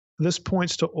body. This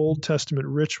points to Old Testament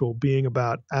ritual being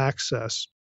about access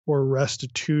or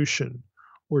restitution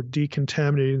or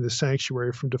decontaminating the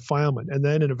sanctuary from defilement, and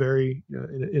then in a very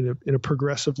in a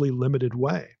progressively limited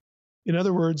way. In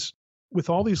other words, with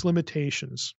all these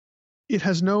limitations, it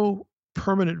has no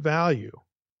permanent value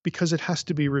because it has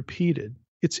to be repeated.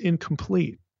 It's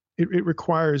incomplete. It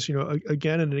requires,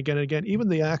 again and again and again. Even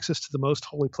the access to the most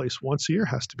holy place once a year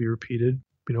has to be repeated,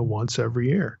 once every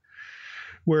year.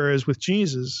 Whereas with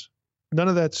Jesus, none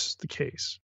of that's the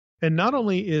case. And not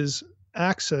only is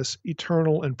access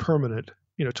eternal and permanent,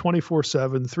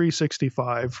 24/7,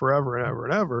 365, forever and ever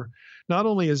and ever, not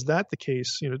only is that the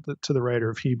case, to the writer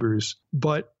of Hebrews,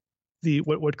 but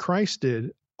what Christ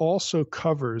did also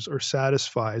covers or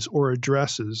satisfies or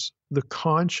addresses the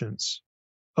conscience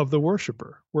of the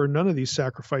worshiper, where none of these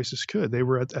sacrifices could. They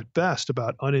were at best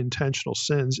about unintentional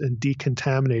sins and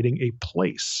decontaminating a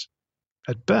place,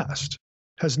 at best.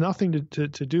 Has nothing to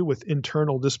do with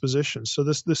internal dispositions. So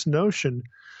this notion,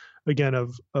 again,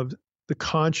 of the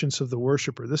conscience of the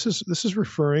worshiper, this is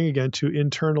referring again to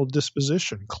internal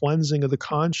disposition, cleansing of the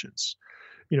conscience.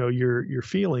 Your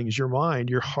feelings, your mind,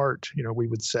 your heart. We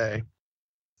would say,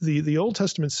 the Old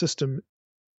Testament system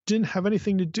didn't have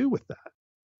anything to do with that,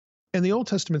 and the Old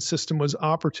Testament system was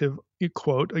operative. You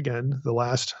quote again the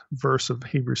last verse of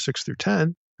Hebrews 6 through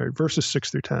 10, or verses 6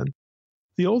 through 10.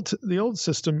 The old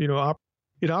system,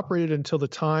 it operated until the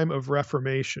time of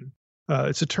Reformation.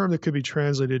 It's a term that could be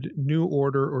translated new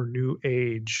order or new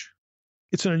age.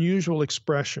 It's an unusual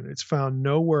expression. It's found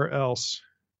nowhere else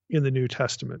in the New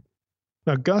Testament.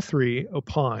 Now, Guthrie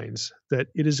opines that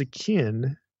it is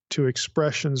akin to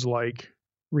expressions like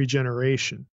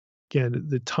regeneration. Again,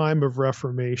 the time of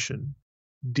Reformation,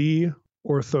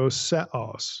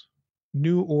 diorthoseos,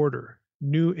 new order,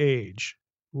 new age,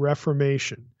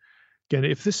 Reformation. Again,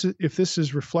 if this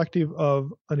is reflective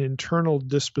of an internal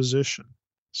disposition,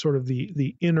 sort of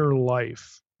the inner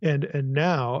life, and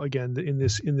now again in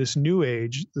this new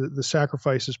age, the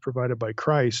sacrifices provided by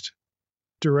Christ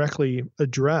directly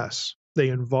address, they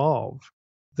involve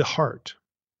the heart,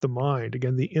 the mind,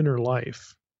 again the inner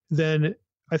life. Then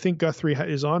I think Guthrie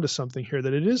is onto something here,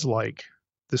 that it is like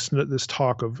this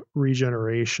talk of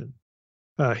regeneration.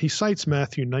 He cites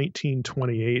Matthew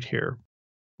 19:28 here,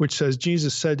 which says,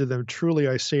 Jesus said to them, truly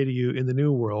I say to you, in the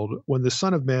new world, when the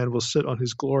Son of Man will sit on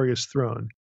his glorious throne,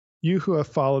 you who have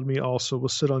followed me also will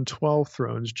sit on 12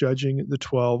 thrones, judging the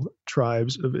 12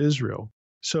 tribes of Israel.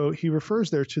 So he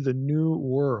refers there to the new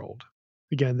world.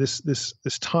 Again, this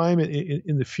time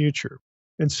in the future.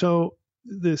 And so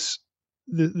this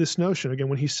notion, again,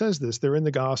 when he says this, they're in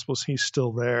the Gospels, he's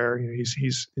still there.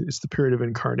 It's the period of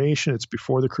incarnation. It's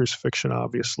before the crucifixion,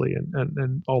 obviously,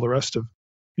 and all the rest of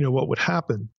what would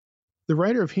happen. The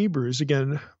writer of Hebrews,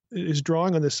 again, is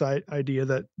drawing on this idea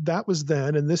that was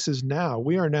then and this is now.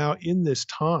 We are now in this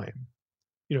time,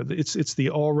 it's the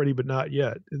already but not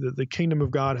yet. The kingdom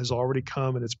of God has already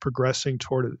come, and it's progressing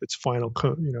toward its final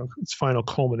its final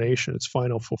culmination, its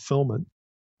final fulfillment,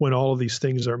 when all of these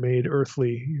things are made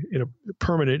earthly,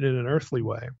 permanent in an earthly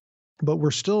way. But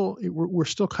we're still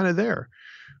kind of there.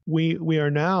 We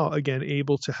are now again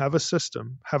able to have a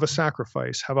system, have a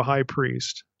sacrifice, have a high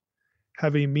priest,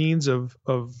 have a means of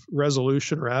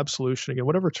resolution or absolution, again,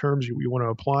 whatever terms you want to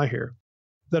apply here,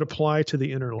 that apply to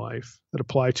the inner life, that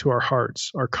apply to our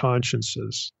hearts, our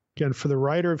consciences. Again, for the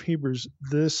writer of Hebrews,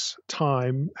 this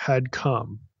time had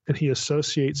come, and he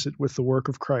associates it with the work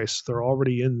of Christ. They're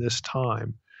already in this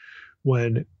time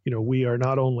when, we are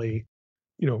not only,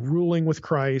 ruling with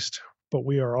Christ, but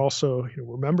we are also,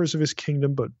 we're members of his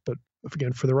kingdom. But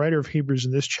again, for the writer of Hebrews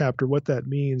in this chapter, what that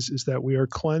means is that we are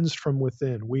cleansed from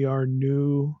within. We are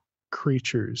new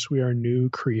creatures. We are new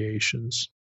creations.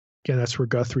 Again, that's where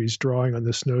Guthrie's drawing on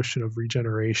this notion of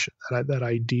regeneration, that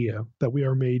idea that we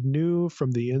are made new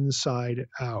from the inside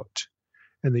out.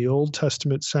 And the Old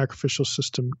Testament sacrificial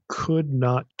system could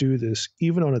not do this,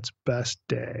 even on its best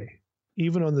day,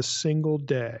 even on the single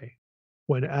day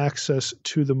when access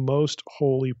to the most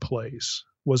holy place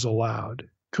was allowed.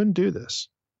 Couldn't do this.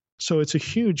 So it's a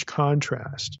huge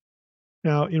contrast.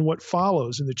 Now, in what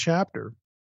follows in the chapter,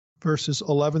 verses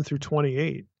 11 through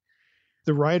 28,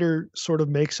 the writer sort of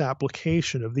makes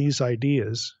application of these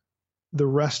ideas the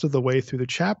rest of the way through the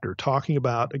chapter, talking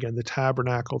about, again, the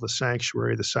tabernacle, the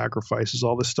sanctuary, the sacrifices,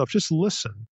 all this stuff. Just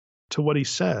listen to what he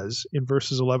says in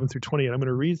verses 11 through 28. I'm going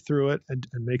to read through it and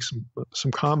make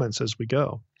some comments as we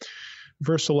go.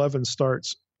 Verse 11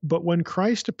 starts, "But when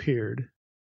Christ appeared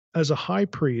as a high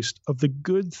priest of the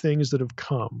good things that have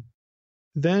come,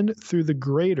 then through the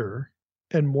greater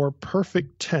and more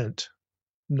perfect tent,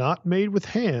 not made with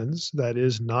hands, that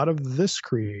is, not of this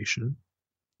creation,"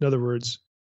 in other words,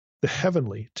 the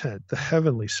heavenly tent, the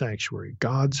heavenly sanctuary,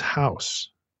 God's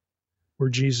house, where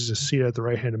Jesus is seated at the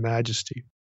right hand of majesty.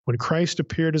 When Christ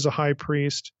appeared as a high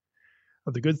priest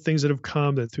of the good things that have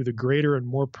come, that through the greater and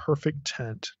more perfect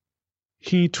tent,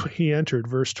 he entered,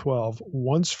 verse 12,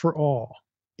 once for all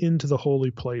into the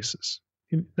holy places.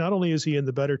 Not only is he in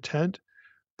the better tent,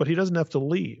 but he doesn't have to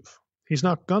leave. He's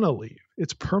not going to leave.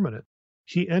 It's permanent.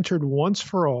 He entered once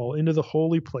for all into the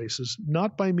holy places,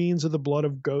 not by means of the blood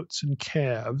of goats and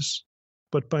calves,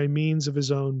 but by means of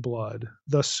his own blood,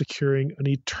 thus securing an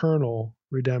eternal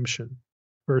redemption.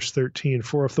 Verse 13,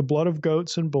 "For if the blood of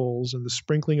goats and bulls and the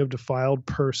sprinkling of defiled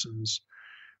persons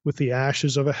with the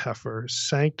ashes of a heifer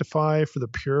sanctify for the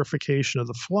purification of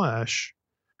the flesh,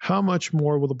 how much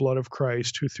more will the blood of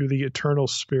Christ, who through the eternal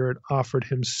Spirit offered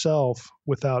himself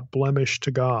without blemish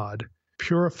to God,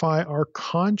 purify our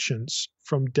conscience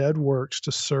from dead works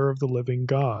to serve the living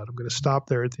God?" I'm going to stop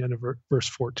there at the end of verse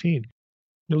 14.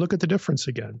 Now look at the difference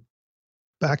again.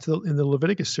 Back to in the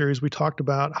Leviticus series, we talked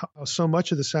about how so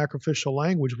much of the sacrificial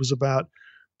language was about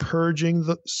purging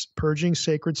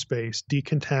sacred space,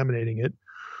 decontaminating it,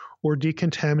 or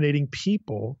decontaminating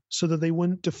people so that they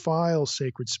wouldn't defile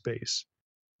sacred space.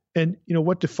 And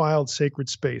what defiled sacred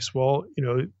space? Well,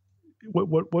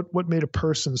 what made a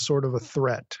person sort of a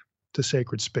threat to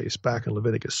sacred space back in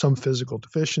Leviticus? Some physical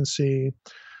deficiency,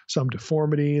 some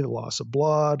deformity, the loss of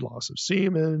blood, loss of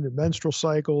semen, the menstrual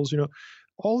cycles,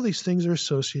 all these things are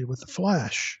associated with the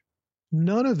flesh.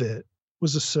 None of it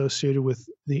was associated with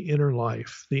the inner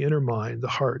life, the inner mind, the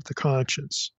heart, the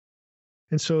conscience.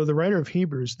 And so the writer of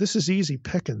Hebrews, this is easy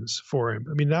pickings for him.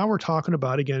 I mean, now we're talking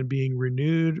about, again, being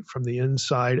renewed from the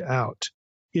inside out.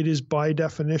 It is by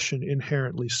definition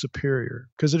inherently superior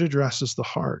because it addresses the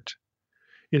heart.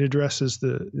 It addresses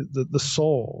the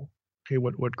soul, okay,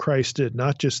 what Christ did,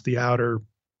 not just the outer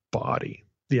body,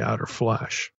 the outer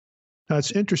flesh. Now,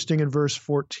 it's interesting in verse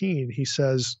 14, he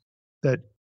says that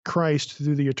Christ,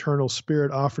 through the eternal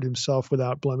Spirit, offered himself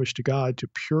without blemish to God to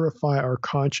purify our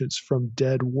conscience from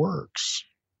dead works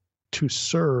to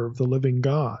serve the living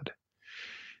God.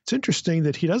 It's interesting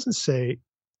that he doesn't say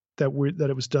that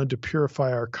it was done to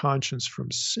purify our conscience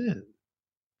from sin.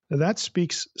 Now, that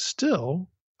speaks still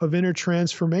of inner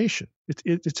transformation.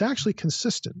 It's actually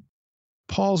consistent.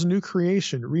 Paul's new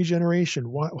creation, regeneration,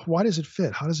 why does it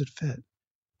fit? How does it fit?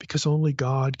 Because only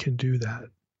God can do that.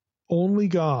 Only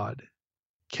God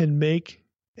can make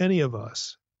any of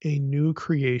us a new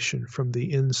creation from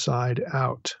the inside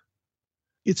out.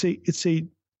 It's a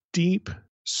deep,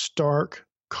 stark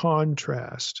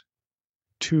contrast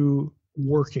to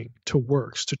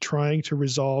works, to trying to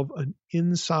resolve an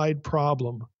inside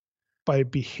problem by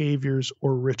behaviors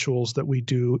or rituals that we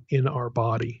do in our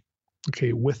body,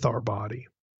 okay, with our body.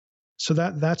 So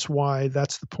that's why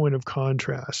that's the point of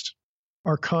contrast.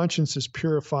 Our conscience is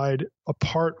purified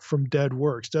apart from dead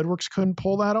works. Dead works couldn't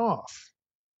pull that off.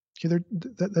 Okay,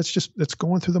 that's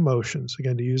going through the motions,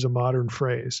 again, to use a modern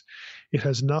phrase. It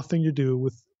has nothing to do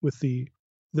with the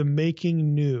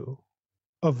making new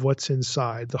of what's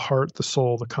inside, the heart, the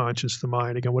soul, the conscience, the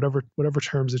mind. Again, whatever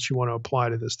terms that you want to apply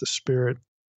to this, the spirit.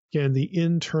 Again, the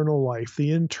internal life,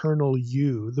 the internal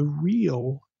you, the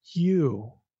real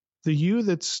you, the you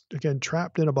that's, again,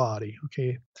 trapped in a body.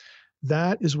 Okay,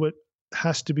 that is what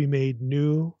has to be made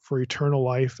new for eternal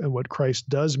life, and what Christ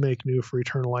does make new for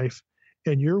eternal life.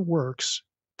 And your works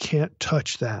can't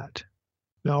touch that.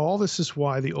 Now, all this is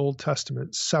why the Old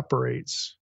Testament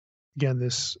separates, again,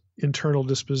 this internal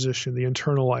disposition, the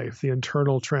internal life, the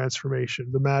internal transformation,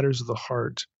 the matters of the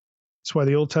heart. That's why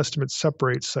the Old Testament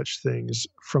separates such things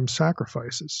from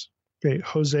sacrifices. Okay,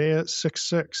 Hosea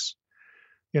 6:6,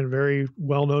 again, a very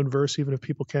well-known verse, even if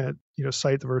people can't,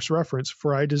 cite the verse reference.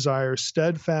 For I desire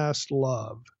steadfast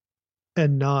love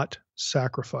and not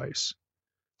sacrifice,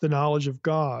 the knowledge of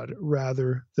God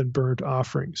rather than burnt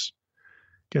offerings.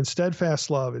 Again,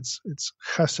 steadfast love, it's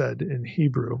chesed in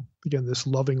Hebrew. Again, this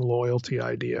loving loyalty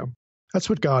idea. That's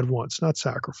what God wants, not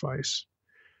sacrifice.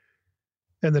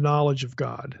 And the knowledge of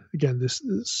God. Again, this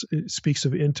it speaks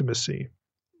of intimacy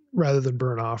rather than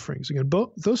burnt offerings. Again,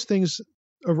 both those things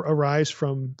arise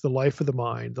from the life of the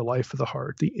mind, the life of the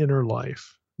heart, the inner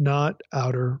life, not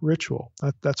outer ritual.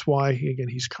 That's why,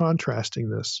 he's contrasting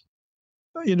this.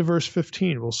 Into verse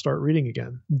 15, we'll start reading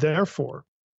again. Therefore,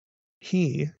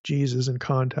 he, Jesus in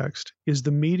context, is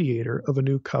the mediator of a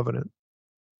new covenant,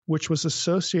 which was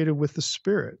associated with the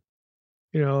Spirit.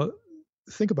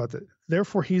 Think about that.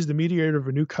 Therefore, he's the mediator of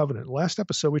a new covenant. Last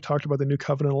episode, we talked about the new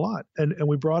covenant a lot. And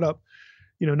we brought up,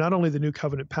 not only the new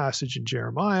covenant passage in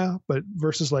Jeremiah, but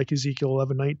verses like Ezekiel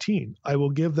 11:19. I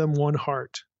will give them one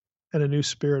heart, and a new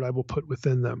spirit I will put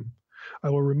within them.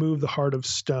 I will remove the heart of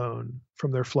stone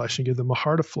from their flesh and give them a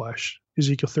heart of flesh.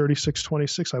 Ezekiel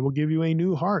 36:26. I will give you a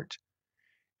new heart,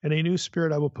 and a new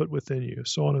spirit I will put within you,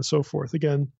 so on and so forth.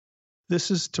 Again, this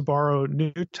is, to borrow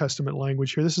New Testament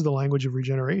language here, this is the language of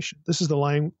regeneration. This is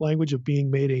the language of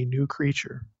being made a new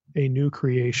creature, a new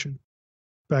creation.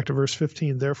 Back to verse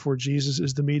 15, therefore Jesus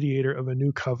is the mediator of a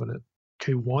new covenant,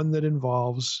 okay, one that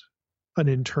involves an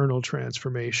internal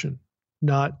transformation,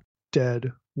 not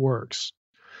dead works,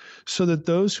 so that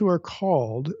those who are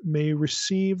called may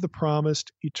receive the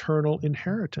promised eternal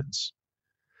inheritance,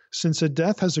 since a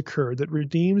death has occurred that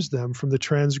redeems them from the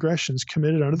transgressions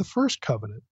committed under the first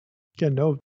covenant. Again,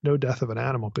 no death of an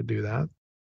animal could do that.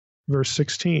 Verse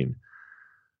 16,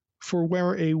 for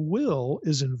where a will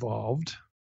is involved,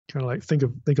 kind of like think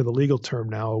of the legal term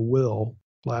now, a will,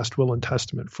 last will and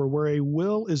testament. For where a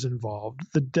will is involved,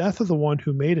 the death of the one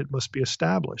who made it must be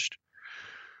established.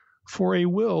 For a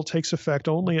will takes effect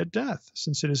only at death,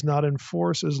 since it is not in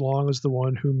force as long as the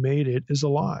one who made it is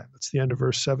alive. That's the end of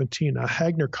verse 17. Now,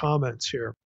 Hagner comments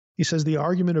here. He says the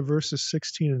argument of verses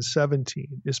 16 and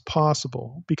 17 is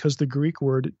possible because the Greek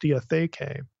word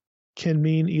diatheke can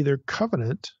mean either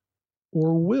covenant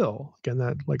or will. Again,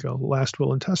 that like a last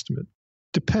will and testament,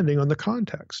 depending on the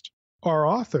context. Our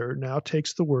author now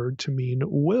takes the word to mean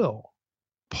will.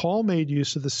 Paul made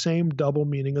use of the same double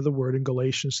meaning of the word in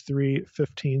Galatians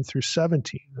 3:15 through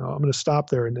 17. Now, I'm going to stop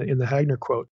there in the Hagner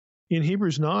quote. In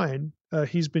Hebrews 9,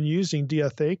 he's been using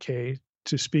diatheke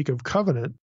to speak of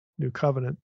covenant, new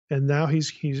covenant, and now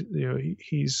he's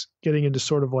getting into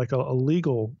sort of like a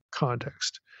legal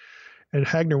context. And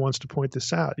Hagner wants to point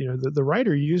this out. The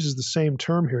writer uses the same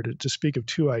term here to speak of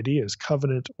two ideas,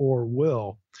 covenant or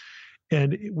will.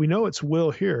 And we know it's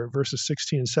will here, verses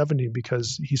 16 and 17,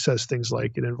 because he says things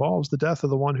like it involves the death of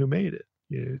the one who made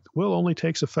it. Will only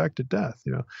takes effect at death.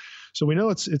 So we know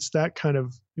it's that kind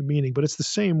of meaning, but it's the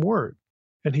same word.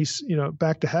 And he's,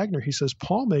 back to Hagner, he says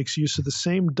Paul makes use of the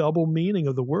same double meaning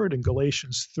of the word in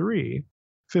Galatians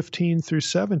 3:15 through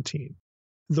 17.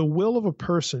 The will of a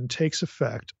person takes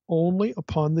effect only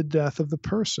upon the death of the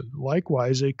person.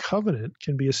 Likewise, a covenant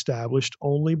can be established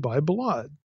only by blood,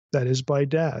 that is, by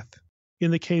death.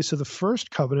 In the case of the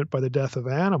first covenant, by the death of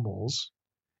animals,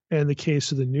 and the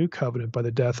case of the new covenant, by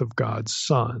the death of God's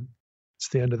Son. It's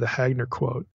the end of the Hagner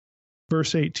quote.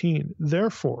 Verse 18,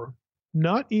 therefore,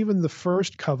 not even the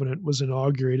first covenant was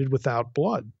inaugurated without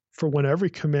blood. For when every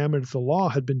commandment of the law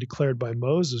had been declared by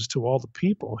Moses to all the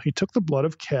people, he took the blood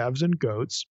of calves and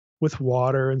goats with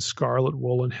water and scarlet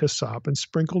wool and hyssop and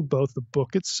sprinkled both the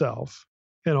book itself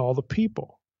and all the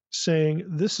people, saying,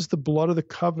 this is the blood of the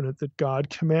covenant that God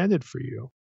commanded for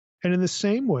you. And in the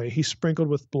same way, he sprinkled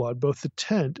with blood both the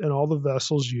tent and all the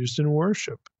vessels used in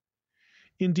worship.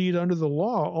 Indeed, under the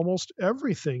law, almost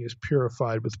everything is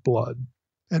purified with blood.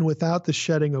 And without the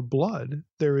shedding of blood,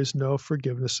 there is no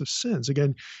forgiveness of sins.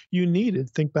 Again,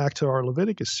 think back to our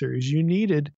Leviticus series, you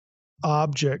needed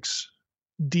objects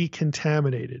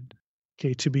decontaminated,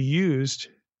 to be used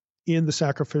in the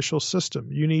sacrificial system.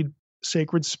 You need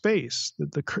sacred space,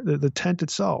 the tent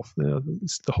itself, the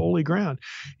holy ground.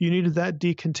 You needed that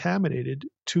decontaminated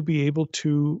to be able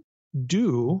to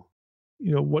do,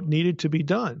 what needed to be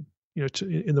done,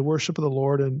 in the worship of the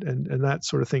Lord and that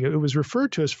sort of thing. It was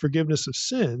referred to as forgiveness of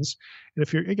sins. And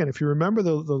if you remember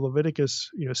the Leviticus,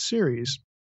 series,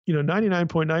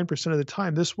 99.9% of the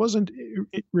time, this wasn't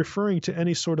referring to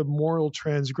any sort of moral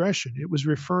transgression. It was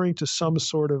referring to some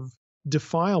sort of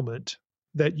defilement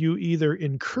that you either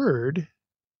incurred,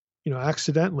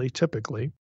 accidentally,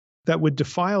 typically, that would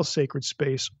defile sacred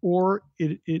space, or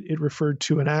it referred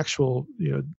to an actual,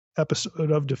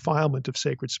 episode of defilement of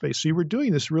sacred space. So you were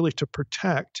doing this really to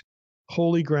protect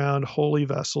holy ground, holy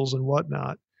vessels, and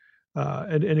whatnot.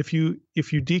 And if you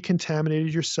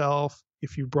decontaminated yourself,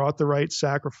 if you brought the right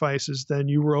sacrifices, then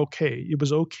you were okay. It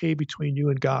was okay between you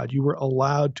and God. You were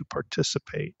allowed to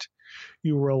participate.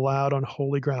 You were allowed on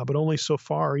holy ground, but only so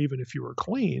far, even if you were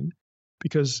clean,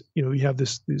 because you have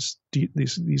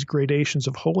these gradations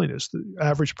of holiness. The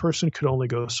average person could only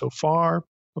go so far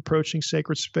approaching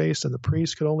sacred space, and the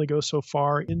priest could only go so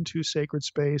far into sacred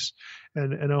space,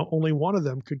 and only one of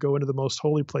them could go into the most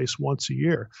holy place once a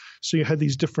year. So you had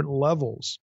these different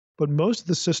levels. But most of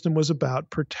the system was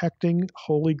about protecting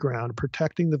holy ground,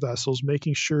 protecting the vessels,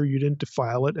 making sure you didn't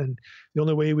defile it. And the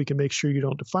only way we can make sure you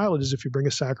don't defile it is if you bring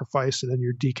a sacrifice and then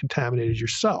you're decontaminated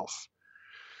yourself.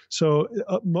 So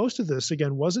most of this,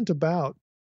 again, wasn't about,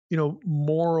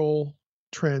 moral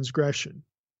transgression.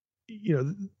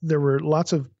 There were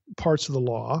lots of parts of the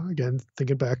law, again,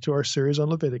 thinking back to our series on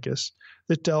Leviticus,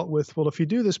 that dealt with, well, if you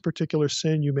do this particular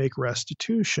sin, you make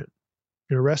restitution.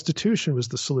 Restitution was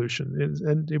the solution,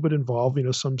 and it would involve,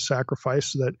 some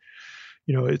sacrifice so that,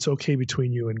 it's okay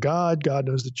between you and God. God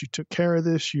knows that you took care of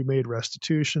this. You made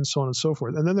restitution, so on and so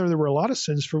forth. And then there were a lot of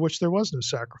sins for which there was no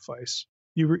sacrifice.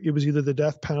 It was either the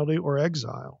death penalty or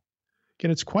exile.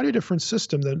 Again, it's quite a different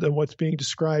system than what's being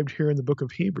described here in the book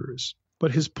of Hebrews.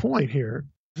 But his point here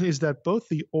is that both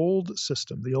the old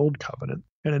system, the old covenant,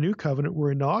 and a new covenant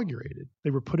were inaugurated. They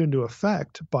were put into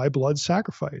effect by blood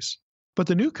sacrifice. But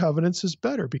the new covenant is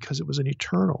better because it was an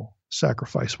eternal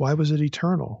sacrifice. Why was it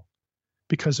eternal?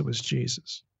 Because it was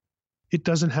Jesus. It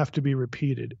doesn't have to be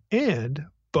repeated. And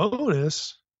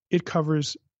bonus, it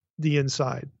covers the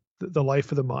inside, the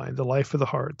life of the mind, the life of the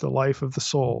heart, the life of the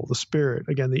soul, the spirit.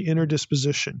 Again, the inner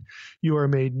disposition. You are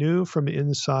made new from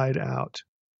inside out.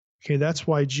 Okay, that's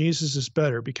why Jesus is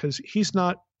better, because he's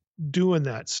not doing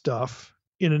that stuff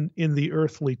in the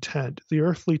earthly tent. The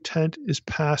earthly tent is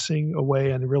passing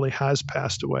away and really has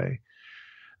passed away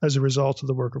as a result of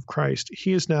the work of Christ.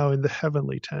 He is now in the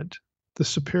heavenly tent, the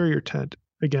superior tent,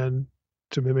 again,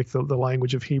 to mimic the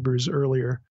language of Hebrews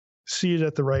earlier, seated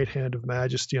at the right hand of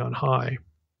majesty on high.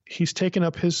 He's taken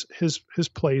up his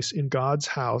place in God's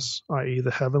house, i.e. the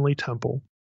heavenly temple,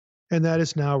 and that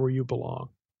is now where you belong.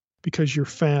 Because you're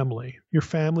family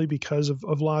because of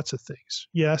lots of things.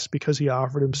 Yes, because he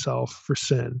offered himself for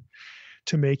sin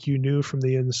to make you new from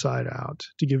the inside out,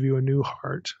 to give you a new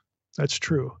heart. That's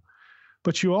true.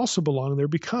 But you also belong there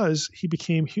because he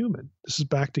became human. This is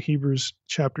back to Hebrews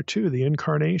chapter 2, the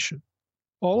incarnation.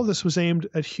 All of this was aimed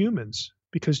at humans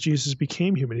because Jesus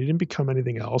became human. He didn't become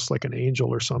anything else like an angel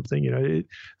or something.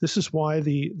 This is why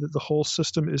the whole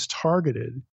system is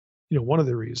targeted. One of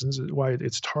the reasons why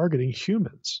it's targeting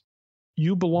humans.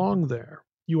 You belong there.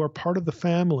 You are part of the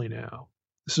family now.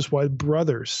 This is why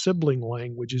sibling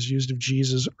language is used of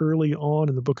Jesus early on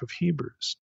in the book of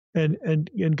Hebrews.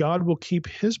 And God will keep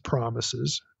his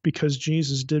promises because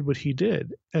Jesus did what he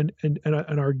did. And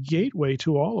our gateway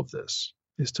to all of this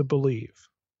is to believe.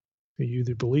 You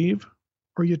either believe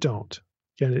or you don't.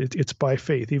 Again, it's by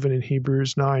faith. Even in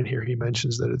Hebrews 9 here, he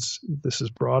mentions that this is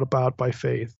brought about by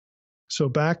faith. So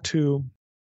back to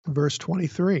verse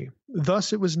 23,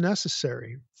 thus it was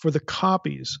necessary for the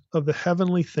copies of the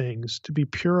heavenly things to be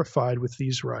purified with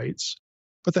these rites,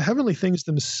 but the heavenly things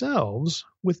themselves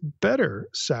with better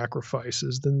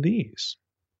sacrifices than these.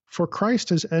 For Christ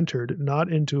has entered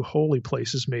not into holy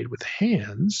places made with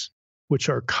hands, which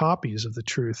are copies of the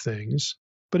true things,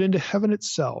 but into heaven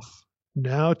itself,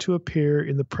 now to appear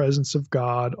in the presence of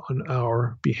God on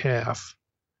our behalf.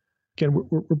 Again,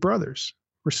 we're brothers.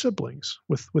 We're siblings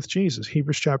with Jesus,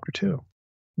 Hebrews chapter 2.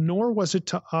 Nor was it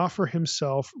to offer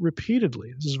himself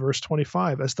repeatedly, this is verse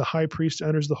 25, as the high priest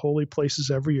enters the holy places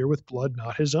every year with blood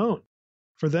not his own.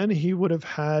 For then he would have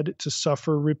had to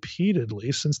suffer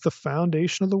repeatedly since the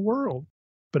foundation of the world.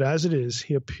 But as it is,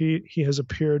 he has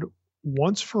appeared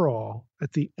once for all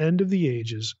at the end of the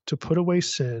ages to put away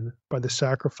sin by the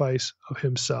sacrifice of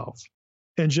himself.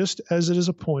 And just as it is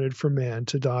appointed for man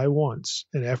to die once,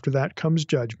 and after that comes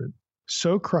judgment,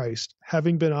 so Christ,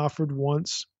 having been offered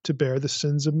once to bear the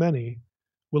sins of many,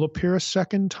 will appear a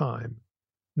second time,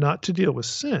 not to deal with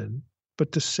sin,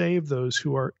 but to save those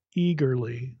who are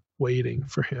eagerly waiting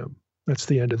for him. That's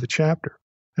the end of the chapter.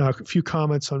 Now, a few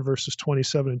comments on verses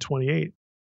 27 and 28.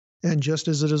 And just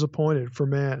as it is appointed for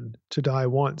man to die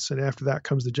once, and after that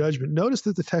comes the judgment. Notice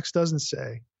that the text doesn't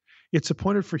say it's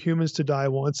appointed for humans to die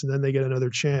once and then they get another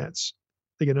chance.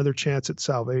 They get another chance at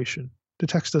salvation. The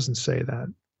text doesn't say that.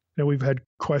 You know, we've had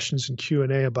questions in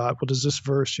Q&A about, well, does this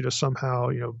verse, somehow,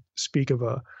 speak of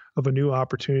a new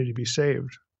opportunity to be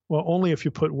saved? Well, only if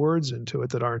you put words into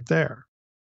it that aren't there.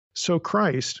 So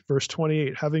Christ, verse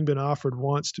 28, having been offered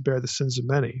once to bear the sins of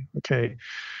many. Okay.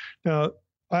 Now,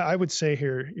 I would say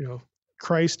here,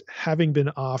 Christ having been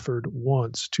offered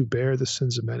once to bear the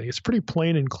sins of many. It's pretty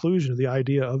plain inclusion of the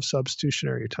idea of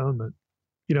substitutionary atonement.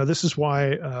 This is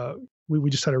why we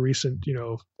just had a recent,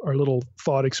 our little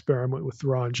thought experiment with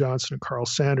Ron Johnson and Carl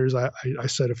Sanders. I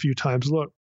said a few times,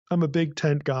 look, I'm a big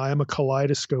tent guy. I'm a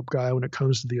kaleidoscope guy when it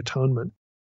comes to the atonement.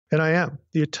 And I am.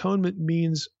 The atonement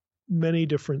means many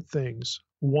different things,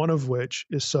 one of which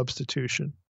is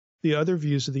substitution. The other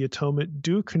views of the atonement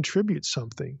do contribute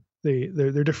something.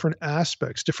 They're different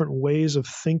aspects, different ways of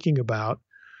thinking about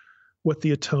what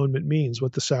the atonement means,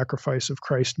 what the sacrifice of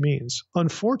Christ means.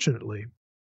 Unfortunately,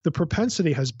 the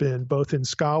propensity has been both in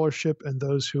scholarship and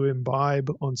those who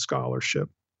imbibe on scholarship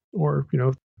or,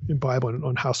 imbibe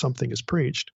on how something is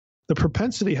preached. The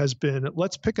propensity has been,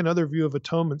 let's pick another view of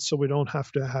atonement so we don't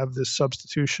have to have this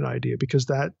substitution idea, because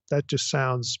that just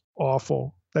sounds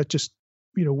awful. That just,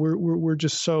 we're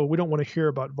just so, we don't want to hear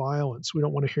about violence. We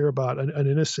don't want to hear about an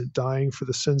innocent dying for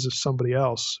the sins of somebody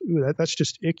else. Ooh, that's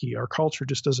just icky. Our culture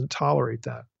just doesn't tolerate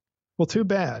that. Well, too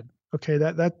bad. Okay,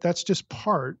 that's just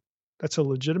that's a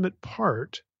legitimate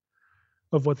part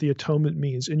of what the atonement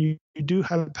means. And you do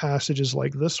have passages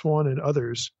like this one and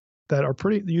others that are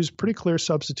use pretty clear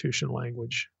substitution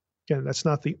language. Again, that's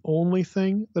not the only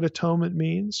thing that atonement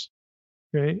means.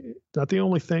 Okay, not the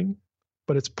only thing,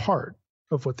 but it's part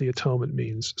of what the atonement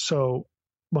means. So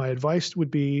my advice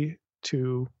would be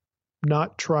to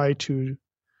not try to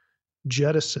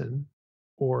jettison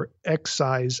or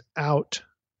excise out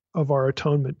of our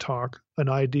atonement talk an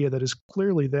idea that is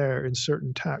clearly there in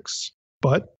certain texts,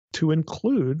 but to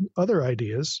include other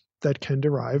ideas that can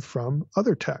derive from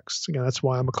other texts. Again, that's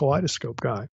why I'm a kaleidoscope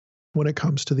guy when it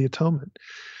comes to the atonement.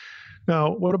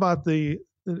 Now, what about I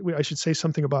should say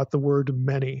something about the word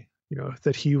many,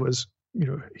 that he was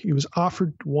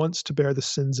offered once to bear the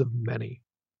sins of many.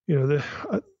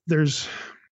 There's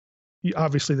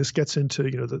obviously this gets into,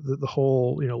 the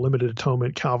whole, limited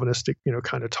atonement, Calvinistic,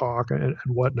 kind of talk and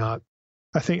whatnot.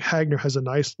 I think Hagner has a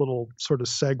nice little sort of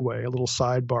segue, a little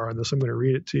sidebar on this. I'm going to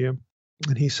read it to you.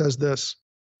 And he says this: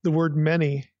 the word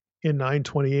many in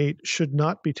 928 should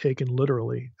not be taken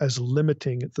literally as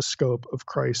limiting the scope of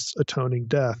Christ's atoning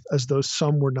death, as though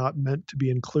some were not meant to be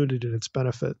included in its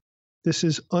benefit. This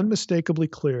is unmistakably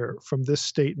clear from this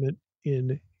statement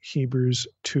in Hebrews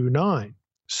 2:9,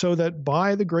 so that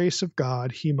by the grace of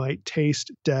God he might taste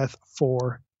death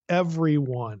for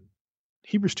everyone.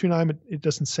 Hebrews 2:9, it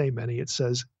doesn't say many, it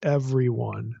says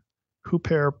everyone.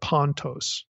 Huper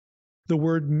pontos. The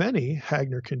word many,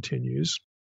 Hagner continues,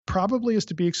 probably is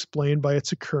to be explained by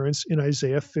its occurrence in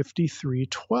Isaiah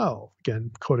 53:12.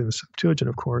 Again, quoting the Septuagint,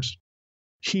 of course.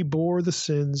 He bore the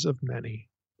sins of many,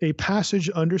 a passage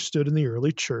understood in the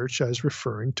early church as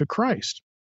referring to Christ.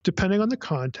 Depending on the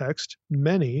context,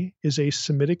 many is a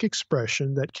Semitic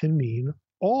expression that can mean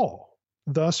all.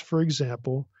 Thus, for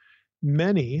example,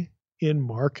 many in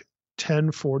Mark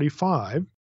 10:45,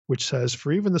 which says,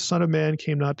 "For even the Son of Man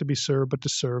came not to be served, but to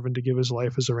serve and to give his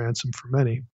life as a ransom for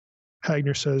many."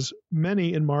 Hagner says,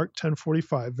 many in Mark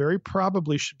 10:45 very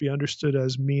probably should be understood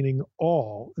as meaning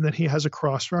all. And then he has a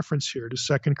cross-reference here to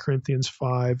 2 Corinthians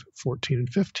 5:14 and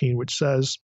 15, which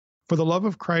says, "For the love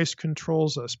of Christ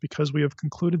controls us, because we have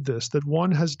concluded this, that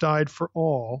one has died for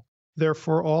all,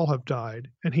 therefore all have died.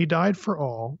 And he died for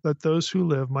all, that those who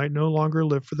live might no longer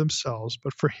live for themselves,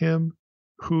 but for him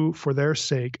who for their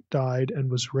sake died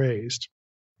and was raised."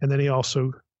 And then he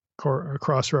also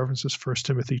cross-references 1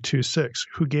 Timothy 2:6,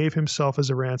 "who gave himself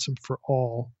as a ransom for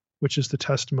all, which is the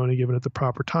testimony given at the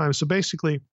proper time." So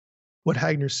basically, what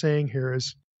Hagner's saying here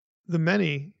is the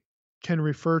many can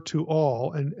refer to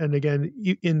all, and again,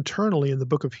 internally in the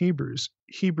book of Hebrews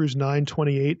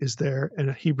 9:28 is there,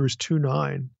 and Hebrews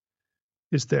 2:9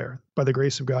 is there. By the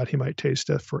grace of God, he might taste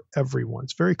death for everyone.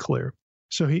 It's very clear.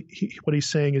 So what he's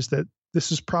saying is that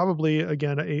this is probably,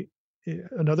 again,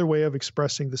 another way of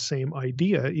expressing the same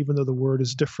idea, even though the word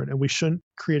is different. And we shouldn't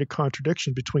create a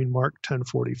contradiction between Mark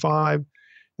 10:45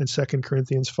 and 2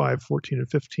 Corinthians 5:14 and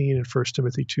 15 and 1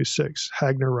 Timothy 2:6.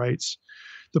 Hagner writes,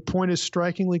 the point is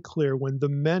strikingly clear when the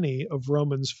many of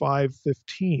Romans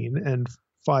 5:15 and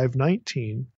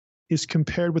 5:19 is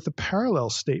compared with the parallel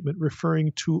statement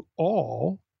referring to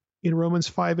all in Romans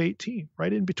 5:18,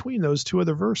 right in between those two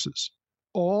other verses.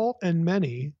 All and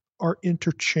many are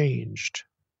interchanged,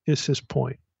 is his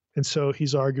point. And so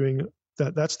he's arguing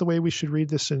that that's the way we should read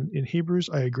this in Hebrews.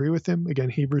 I agree with him. Again,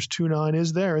 Hebrews 2:9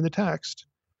 is there in the text,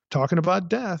 talking about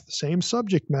death, same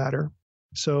subject matter.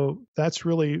 So that's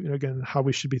really, again, how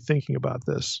we should be thinking about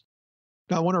this.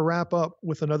 Now, I want to wrap up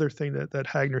with another thing that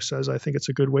Hagner says. I think it's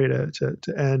a good way to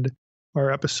end our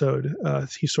episode.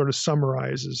 He sort of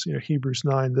summarizes Hebrews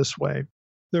 9 this way.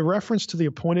 The reference to the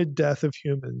appointed death of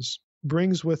humans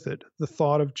brings with it the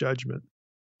thought of judgment.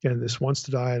 Again, this once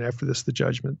to die and after this the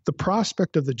judgment. The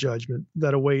prospect of the judgment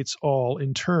that awaits all,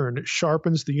 in turn,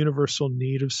 sharpens the universal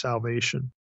need of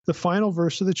salvation. The final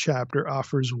verse of the chapter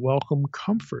offers welcome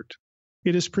comfort.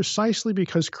 It is precisely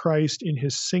because Christ in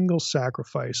his single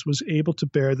sacrifice was able to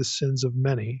bear the sins of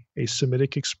many, a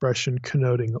Semitic expression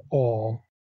connoting all,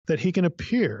 that he can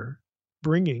appear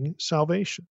bringing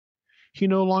salvation. He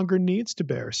no longer needs to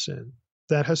bear sin.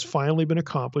 That has finally been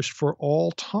accomplished for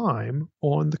all time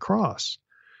on the cross.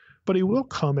 But he will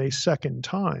come a second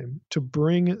time to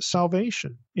bring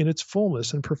salvation in its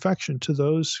fullness and perfection to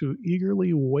those who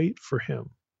eagerly wait for him.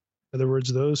 In other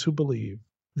words, those who believe.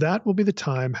 That will be the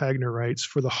time, Hagner writes,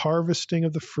 for the harvesting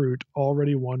of the fruit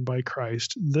already won by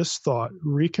Christ. This thought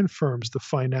reconfirms the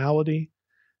finality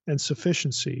and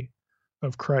sufficiency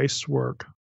of Christ's work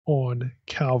on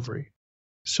Calvary.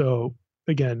 So,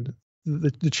 again,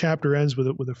 the chapter ends with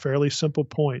a fairly simple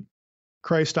point.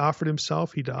 Christ offered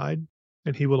himself, he died,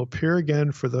 and he will appear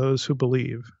again for those who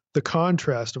believe. The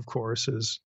contrast, of course,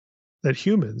 is that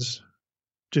humans,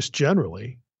 just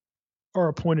generally, are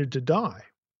appointed to die.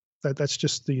 That's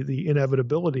just the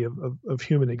inevitability of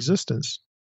human existence.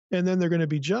 And then they're going to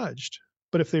be judged.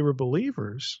 But if they were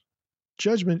believers,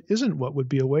 judgment isn't what would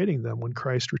be awaiting them when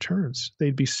Christ returns.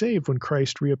 They'd be saved when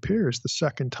Christ reappears the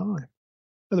second time.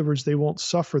 In other words, they won't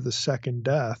suffer the second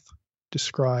death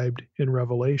described in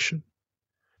Revelation.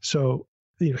 So,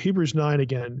 Hebrews 9,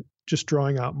 again, just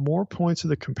drawing out more points of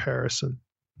the comparison.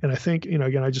 And I think,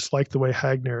 again, I just like the way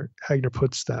Hagner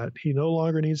puts that. He no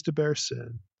longer needs to bear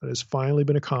sin. That has finally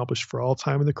been accomplished for all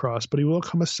time on the cross, but he will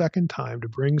come a second time to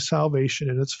bring salvation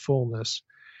in its fullness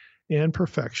and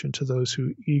perfection to those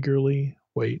who eagerly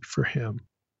wait for him.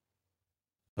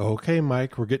 Okay,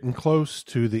 Mike, we're getting close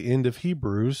to the end of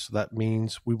Hebrews. That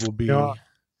means we will be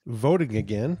voting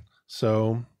again.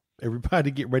 So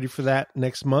everybody get ready for that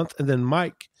next month. And then,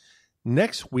 Mike,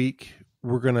 next week,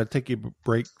 we're going to take a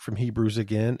break from Hebrews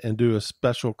again and do a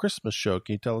special Christmas show.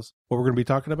 Can you tell us what we're going to be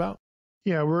talking about?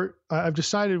 Yeah, I've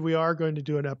decided we are going to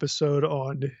do an episode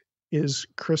on is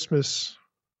Christmas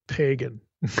pagan,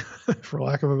 for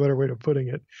lack of a better way of putting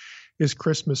it. Is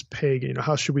Christmas pagan?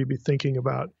 How should we be thinking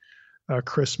about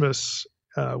Christmas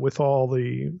with all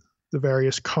the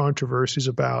various controversies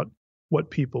about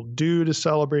what people do to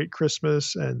celebrate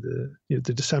Christmas and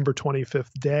the December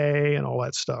 25th day and all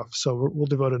that stuff. So we'll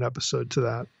devote an episode to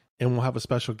that. And we'll have a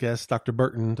special guest, Dr.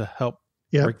 Burton, to help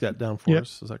break that down for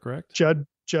us. Is that correct?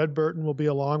 Judd Burton will be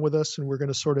along with us, and we're going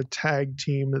to sort of tag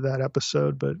team that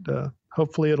episode, but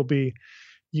hopefully it'll be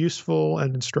useful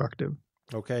and instructive.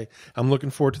 Okay. I'm looking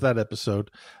forward to that episode.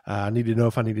 I need to know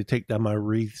if I need to take down my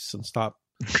wreaths and stop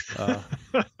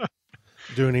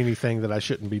doing anything that I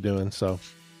shouldn't be doing. So,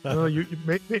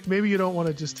 maybe you don't want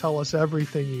to just tell us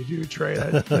everything you do, Trey.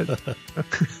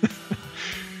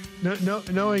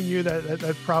 Knowing you,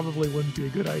 that probably wouldn't be a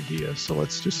good idea. So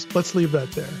let's leave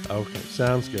that there. Okay,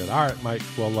 sounds good. All right, Mike.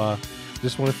 Well,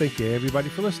 just want to thank you, everybody,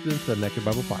 for listening to the Naked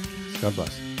Bible Podcast. God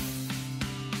bless.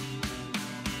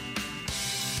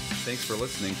 Thanks for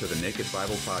listening to the Naked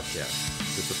Bible Podcast.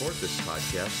 To support this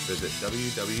podcast, visit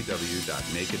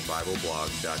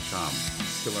www.nakedbibleblog.com.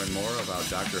 To learn more about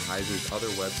Dr. Heiser's other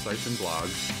websites and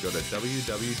blogs, go to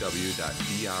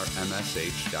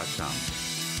www.drmsh.com.